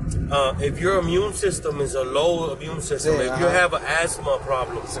if your immune system is a low immune system, if you have an asthma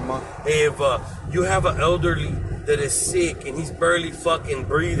problem, if you have an elderly that is sick and he's barely fucking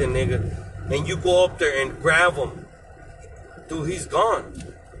breathing, nigga, and you go up there and grab him, dude, he's gone.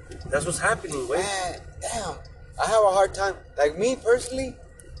 That's what's happening, wait. Man, damn. I have a hard time. Like me personally,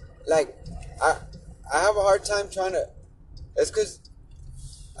 like I have a hard time trying to. It's cause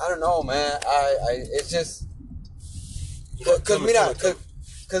I don't know, man. It's just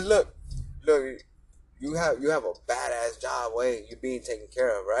cause look, you have a badass job, way you're being taken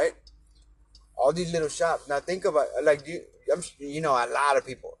care of, right? All these little shops. Now think about like you know a lot of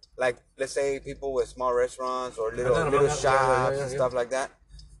people. Like let's say people with small restaurants or little shops and stuff like that,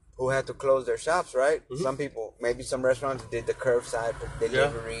 who had to close their shops, right? Mm-hmm. Some people, maybe some restaurants did the curbside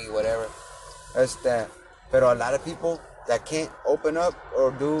delivery, whatever. That's that. But a lot of people that can't open up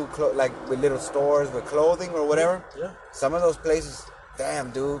or do like with little stores with clothing or whatever. Yeah. Some of those places,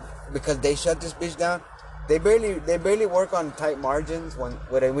 damn, dude, because they shut this bitch down. They barely work on tight margins when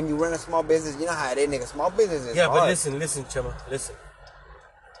you run a small business. You know how it is, nigga. Small business is hard. But listen, Chema, listen.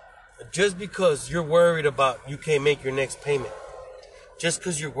 Just because you're worried about you can't make your next payment, just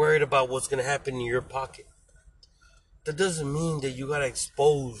because you're worried about what's going to happen in your pocket, that doesn't mean that you got to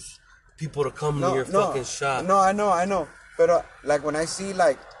expose people to come to your fucking shop. No, I know. But like when I see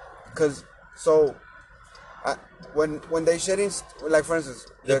like, when they shutting, like for instance,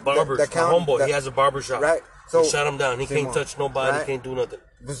 the barber, the homeboy, he has a barber shop. Right. So they shut him down. He can't touch nobody. Right? He can't do nothing.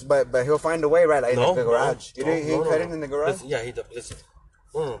 But he'll find a way, right? Like in the garage. He ain't cutting in the garage? Listen, yeah, he does. Listen.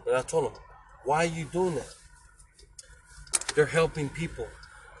 No, but I told him, why are you doing that? They're helping people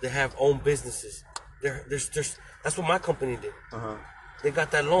that have own businesses. That's what my company did. They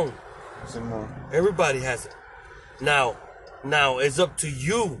got that loan. Some more. Everybody has it. Now it's up to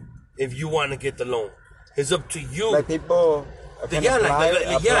you if you want to get the loan. It's up to you. Like people can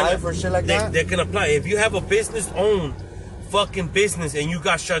apply for shit like that? They can apply. If you have a business-owned fucking business and you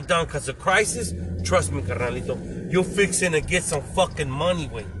got shut down because of crisis, trust me, carnalito, you're fixing to get some fucking money,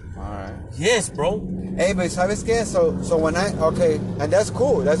 way. Alright. Yes, bro. Hey, but ¿sabes qué? So when and that's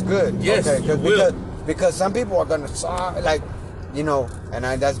cool, that's good. Yes, okay, because some people are gonna like, you know, and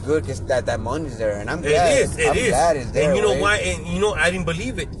that's good because that money's there, and I'm glad. It is. Glad it's there. And you know why? And you know, I didn't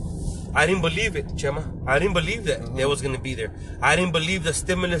believe it. Chema. I didn't believe that it was gonna be there. I didn't believe the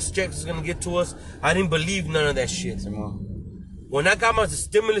stimulus checks was gonna get to us. I didn't believe none of that shit. When I got my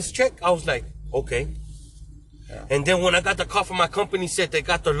stimulus check, I was like, okay. Yeah. And then when I got the call from my company, said they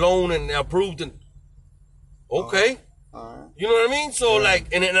got the loan and approved, and okay. You know what I mean? So like,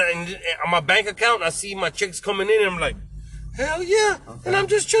 and on my bank account, I see my checks coming in, and I'm like, hell yeah. Okay. And I'm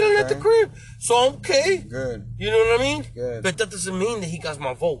just chilling at the crib. So okay. Good. You know what I mean? Good. But that doesn't mean that he got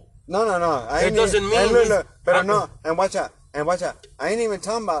my vote. No. It doesn't mean. And watch out. I ain't even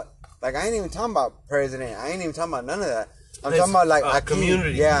talking about president. I ain't even talking about none of that. I'm talking about like a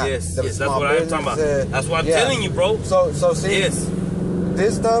community. Yeah. Yes, that's what I'm talking about. That's what I'm telling you, bro. So see. Yes.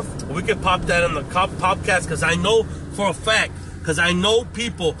 This stuff. We could pop that on the podcast because I know for a fact. Because I know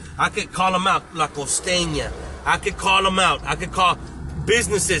people. I could call them out, La Costeña. I could call them out. I could call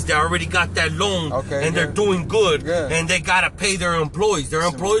businesses that already got that loan and they're doing good, and they gotta pay their employees. Their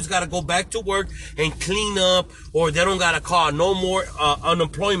employees gotta go back to work and clean up, or they don't gotta call no more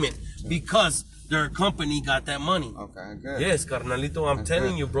unemployment because their company got that money. Okay, good. Yes, carnalito, I'm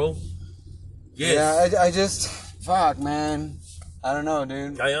telling you, bro. Yes. Yeah, I just fuck, man. I don't know,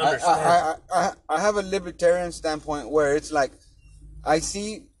 dude. I understand. I have a libertarian standpoint where it's like I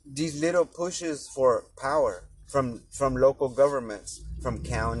see these little pushes for power from local governments, from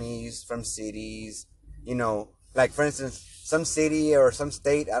counties, from cities. You know, like for instance, some city or some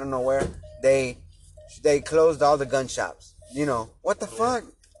state, I don't know where, they closed all the gun shops. You know, what the fuck?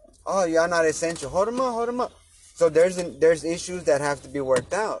 Oh, y'all not essential. Hold them up. So there's issues that have to be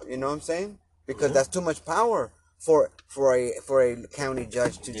worked out. You know what I'm saying? Because that's too much power for a county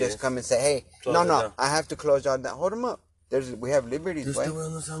judge to just come and say, hey, no, I have to close y'all down. Hold them up. We have liberties, boy. I don't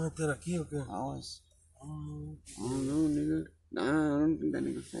know, nigga. Nah, I don't think that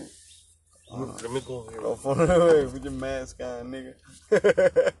nigga fat. Let me go here. Go for it with your mask on, nigga.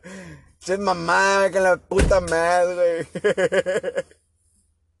 Shit, mamá, que la puta madre.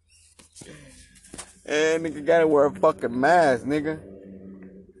 Hey, nigga gotta wear a fucking mask, nigga.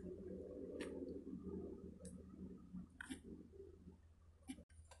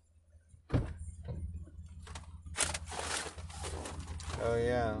 Oh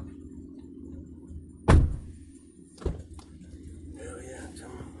yeah. Hell yeah,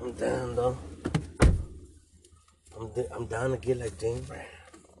 I'm down though. I'm down to get like James Brown.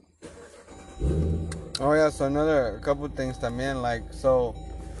 Oh yeah, so a couple things también, like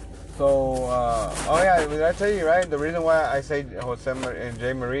oh yeah, did I tell you, right? The reason why I say Jose and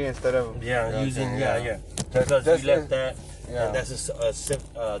J. Marie instead of using because you left that. Yeah. And that's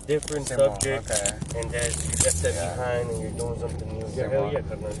a different subject, and that you left that behind, and you're doing something new.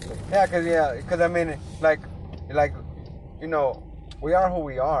 Because I mean, like, you know, we are who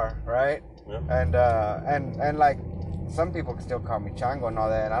we are, right? Yeah. And like, some people can still call me Chango and all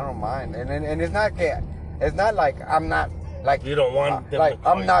that, and I don't mind. And it's not like I'm not like you don't want them like to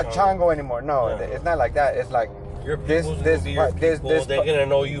call I'm not Chango anymore. No, it's not like that. It's like your this they're gonna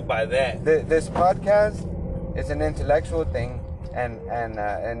know you by that. This podcast. It's an intellectual thing, and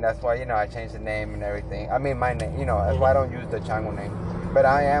that's why, you know, I changed the name and everything. I mean, my name, you know, that's why I don't use the Chango name. But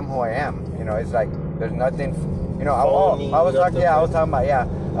I am who I am. You know, it's like there's nothing. You know, I was talking about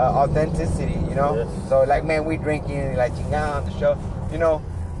authenticity. You know, so like, man, we drinking like chingada on the show. You know,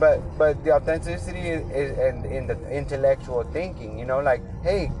 but the authenticity is in the intellectual thinking. You know, like,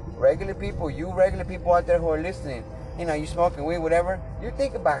 hey, regular people out there who are listening. You know, you smoking weed, whatever. You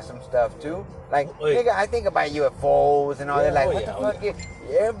think about some stuff too. Like, nigga, I think about UFOs and all that. Like, what the fuck?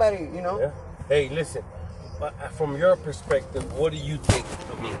 Everybody, you know. Yeah. Hey, listen. From your perspective, what do you think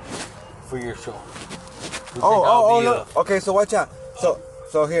of me for your show? No. Okay, so watch out.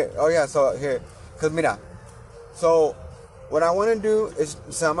 So here. Oh yeah. So here, cause mira. So what I want to do is,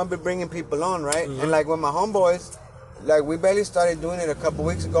 I'm gonna be bringing people on, right? Mm-hmm. And like with my homeboys. Like, we barely started doing it a couple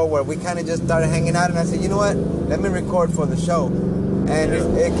weeks ago, where we kind of just started hanging out, and I said, you know what, let me record for the show. And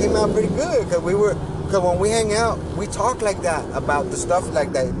it came out pretty good, because when we hang out, we talk like that, about the stuff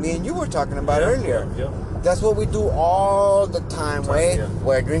like that me and you were talking about earlier. Yeah. That's what we do all the time, right? Yeah.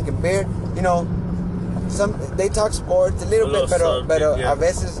 We're drinking beer, you know, they talk sports a little bit, but a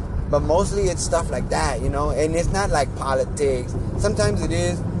veces, but mostly it's stuff like that, you know, and it's not like politics. Sometimes it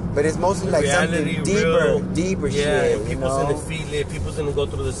is. But it's mostly like reality, something deeper shit. Yeah, people's gonna feel it. People's gonna go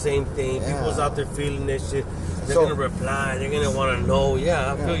through the same thing. Yeah. People's out there feeling that shit. They're gonna reply. They're gonna want to know.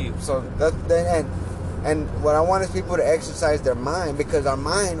 Yeah, I feel you. So and what I want is people to exercise their mind, because our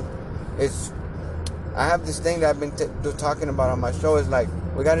mind is. I have this thing that I've been talking about on my show. Is like,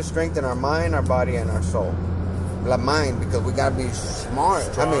 we got to strengthen our mind, our body, and our soul. La mind, because we got to be smart.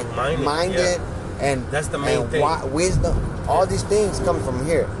 Minded. And that's the main thing. Wisdom. All these things come from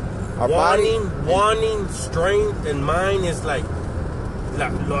here. Our wanting strength and mind is like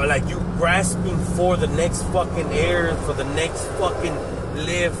you grasping for the next fucking air, for the next fucking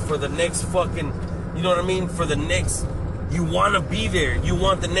lift, for the next fucking, you know what I mean? For the next, you want to be there. You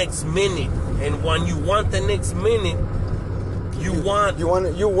want the next minute, and when you want the next minute, you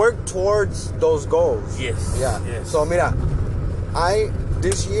work towards those goals. Yes. Yeah. Yes. So mira,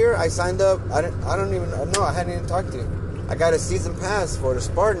 this year I signed up. I don't even know. I hadn't even talked to you. I got a season pass for the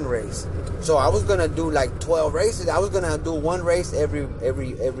Spartan race, so I was gonna do like 12 races. I was gonna do one race every month.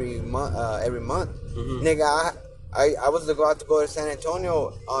 Mm-hmm. Nigga, I was to go to San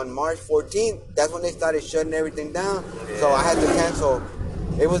Antonio on March 14th. That's when they started shutting everything down. Yeah. So I had to cancel.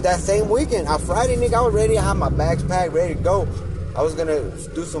 It was that same weekend. On Friday, nigga, I was ready. I had my bags packed, ready to go. I was gonna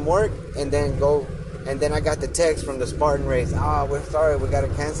do some work and then go. And then I got the text from the Spartan race. We're sorry, we gotta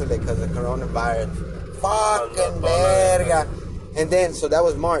cancel it because of coronavirus. Fucking verga. And then, so that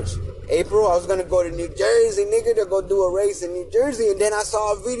was March. April, I was gonna go to New Jersey, nigga, to go do a race in New Jersey. And then I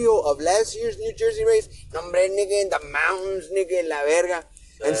saw a video of last year's New Jersey race. Nombre, nigga, in the mountains, nigga, in la verga.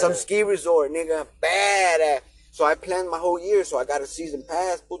 And some ski resort, nigga, badass. So I planned my whole year, so I got a season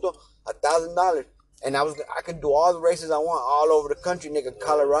pass, puto, $1,000. And I could do all the races I want all over the country, nigga.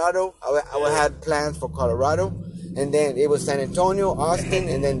 Colorado, I had plans for Colorado. And then it was San Antonio, Austin,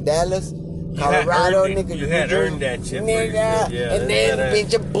 and then Dallas. Colorado, nigga. You had earned that shit. Nigga. Yeah, and then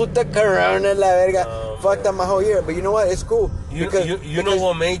pinche puta corona, la verga. Fucked up my whole year. But you know what? It's cool. Because know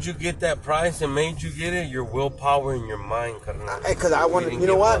what made you get that prize and made you get it? Your willpower and your mind, carnal. Because I wanted, you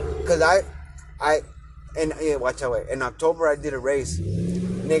know what? Because watch out, wait. In October, I did a race.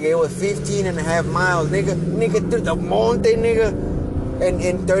 Nigga, it was 15.5 miles. Nigga, through the monte, nigga.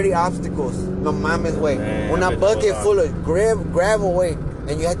 And 30 obstacles. No mames, way. Una bucket full of gravel, way.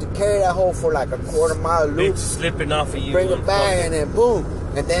 And you had to carry that hole for like a quarter mile loop. Bitch slipping off of you. Bring it back and then boom.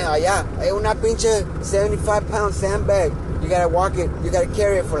 And then, una pinche 75-pound sandbag. You gotta walk it, you gotta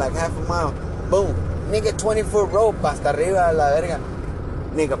carry it for like half a mile. Boom. Nigga, 20-foot rope hasta arriba de la verga.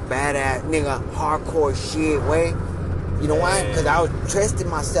 Nigga, badass. Nigga, hardcore shit, way. You know why? Because I was trusting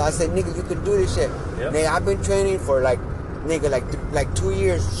myself. I said, nigga, you can do this shit. Yep. Nigga, I've been training for like 2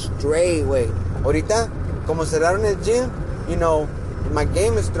 years straight, way. Ahorita, como cerraron el gym, you know, my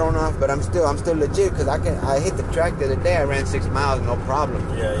game is thrown off, but I'm still legit because I hit the track the other day. I ran 6 miles, no problem.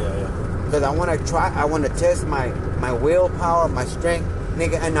 Yeah. Because I want to test my willpower, my strength,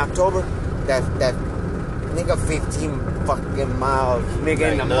 nigga. In October, that nigga 15 fucking miles,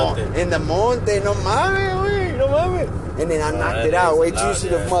 nigga, like in the monte, no mames. And then I knocked it out. Wait till you see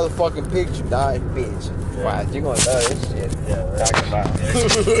the motherfucking picture, dog, bitch. Yeah. Wow, you gonna love this shit. Yeah, Talking about.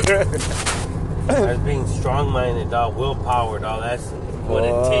 As being strong-minded, dog, willpower, dog. That's what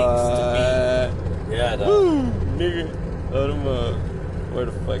it takes to be. Yeah, dog. Woo, nigga. Where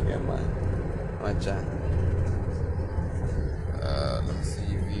the fuck am I? Watch out. Let me see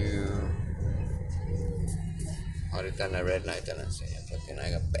your view. Ahorita en la red light, I don't see it. Fucking, I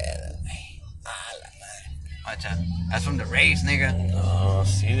got bad. Watch out. That's from the race, nigga. Oh,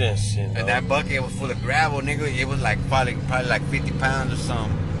 see that shit. But that bucket was full of gravel, nigga. It was like probably like 50 pounds or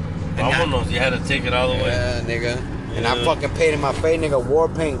something. Vámonos, you had to take it all the way. Yeah, nigga. And I fucking painted my face, nigga, war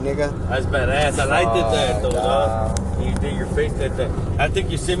paint, nigga. That's badass. I liked it that though, dog. You did your face that. I think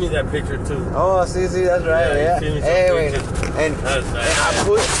you sent me that picture too. Oh, see, that's right, yeah. Hey, wait. And I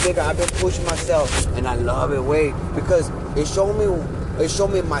I've been pushing myself, and I love it, wait, because it showed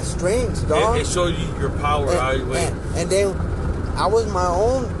me my strengths, dog. It showed you your power, and then I was my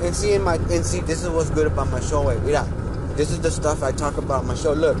own, and see, this is what's good about my show, wait, mira. This is the stuff I talk about on my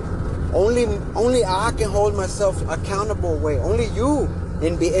show. Look, only I can hold myself accountable. Way only you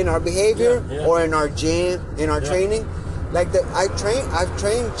in our behavior or in our gym, in our training. Like I've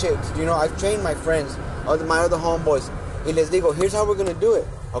trained chicks. You know, I've trained my friends, my other homeboys. Y les digo, here's how we're gonna do it,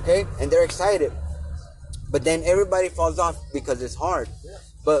 okay? And they're excited. But then everybody falls off because it's hard.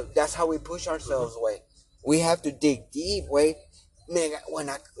 But that's how we push ourselves. Way we have to dig deep. Way, man.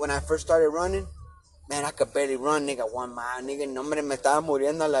 When I first started running. Man, I could barely run, nigga, 1 mile, nigga. No, me estaba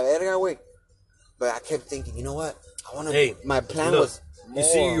muriendo a la verga, güey. But I kept thinking, you know what? I want to. Hey, my plan was. You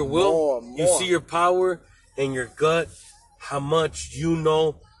see your will, more. You see your power and your gut. How much you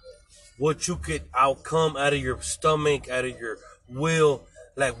know what you could outcome out of your stomach, out of your will,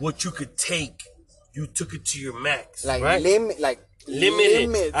 like what you could take. You took it to your max, like right? Limited.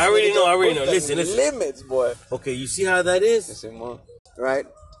 I already know. Listen. Limits, boy. Okay, you see how that is? Right?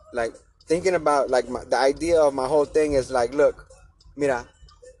 Like. Thinking about like the idea of my whole thing is like, look, mira,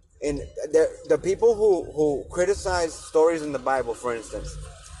 and the people who criticize stories in the Bible, for instance,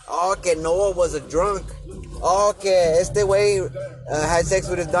 que Noah was a drunk, que este way had sex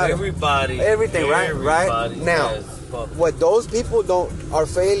with his daughter. Everything, right? Now, what those people are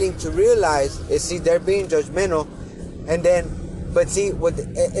failing to realize is, see, they're being judgmental, and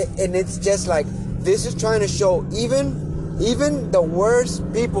it's just like this is trying to show even the worst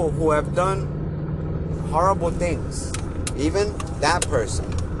people who have done horrible things, even that person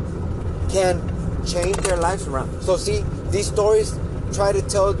can change their lives around. So see, these stories try to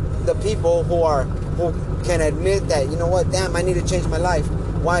tell the people who can admit that, you know what, damn, I need to change my life.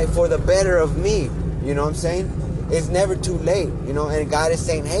 Why? For the better of me. You know what I'm saying? It's never too late, you know, and God is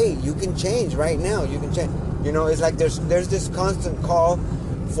saying, hey, you can change right now. You can change. You know, it's like there's this constant call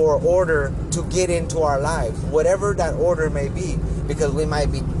for order to get into our lives, whatever that order may be, because we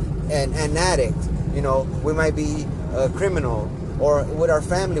might be an addict, you know, we might be a criminal, or with our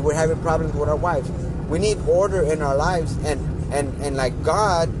family we're having problems with our wives. We need order in our lives, and and like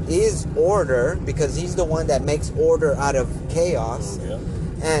God is order because He's the one that makes order out of chaos. Yeah.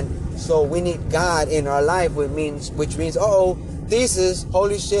 And so we need God in our life, which means thesis,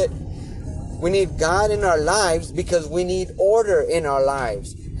 holy shit. We need God in our lives because we need order in our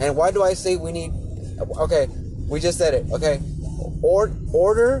lives. And why do I say we need? Okay, we just said it. Okay,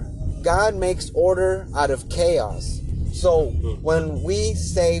 order. God makes order out of chaos. So when we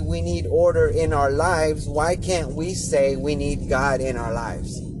say we need order in our lives, why can't we say we need God in our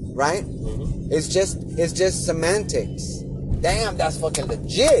lives? Right? It's just semantics. Damn, that's fucking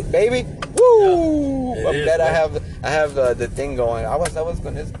legit, baby. Woo! Yeah, I'm glad I have the thing going. I was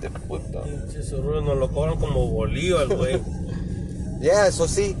con este puto. Nos lo cobran como bolívar, güey. Yeah, so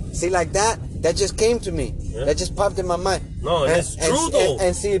see like that just came to me. Yeah. That just popped in my mind. No, and it's true though.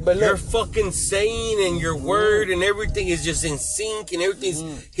 And see, but look, your fucking saying and your word and everything is just in sync and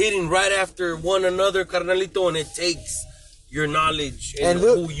everything's hitting right after one another, carnalito, and it takes your knowledge and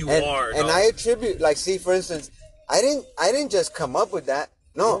look, who you are. And I attribute, like, see, for instance, I didn't just come up with that.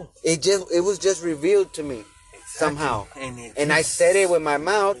 No, it was just revealed to me somehow, and I said it with my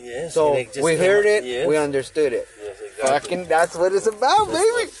mouth. Yes, so we heard it, yes. we understood it. Yes, exactly. Fucking, that's what it's about,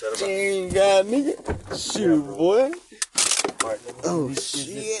 baby. God, nigga, shoot, boy. Oh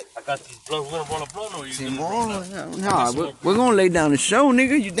shit! I got these blunts. We're gonna roll a blunt, or you No, we're gonna lay down the show,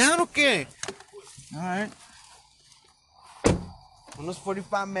 nigga. You down? Okay. All right. Unos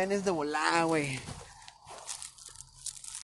 45 minutes de volar, güey.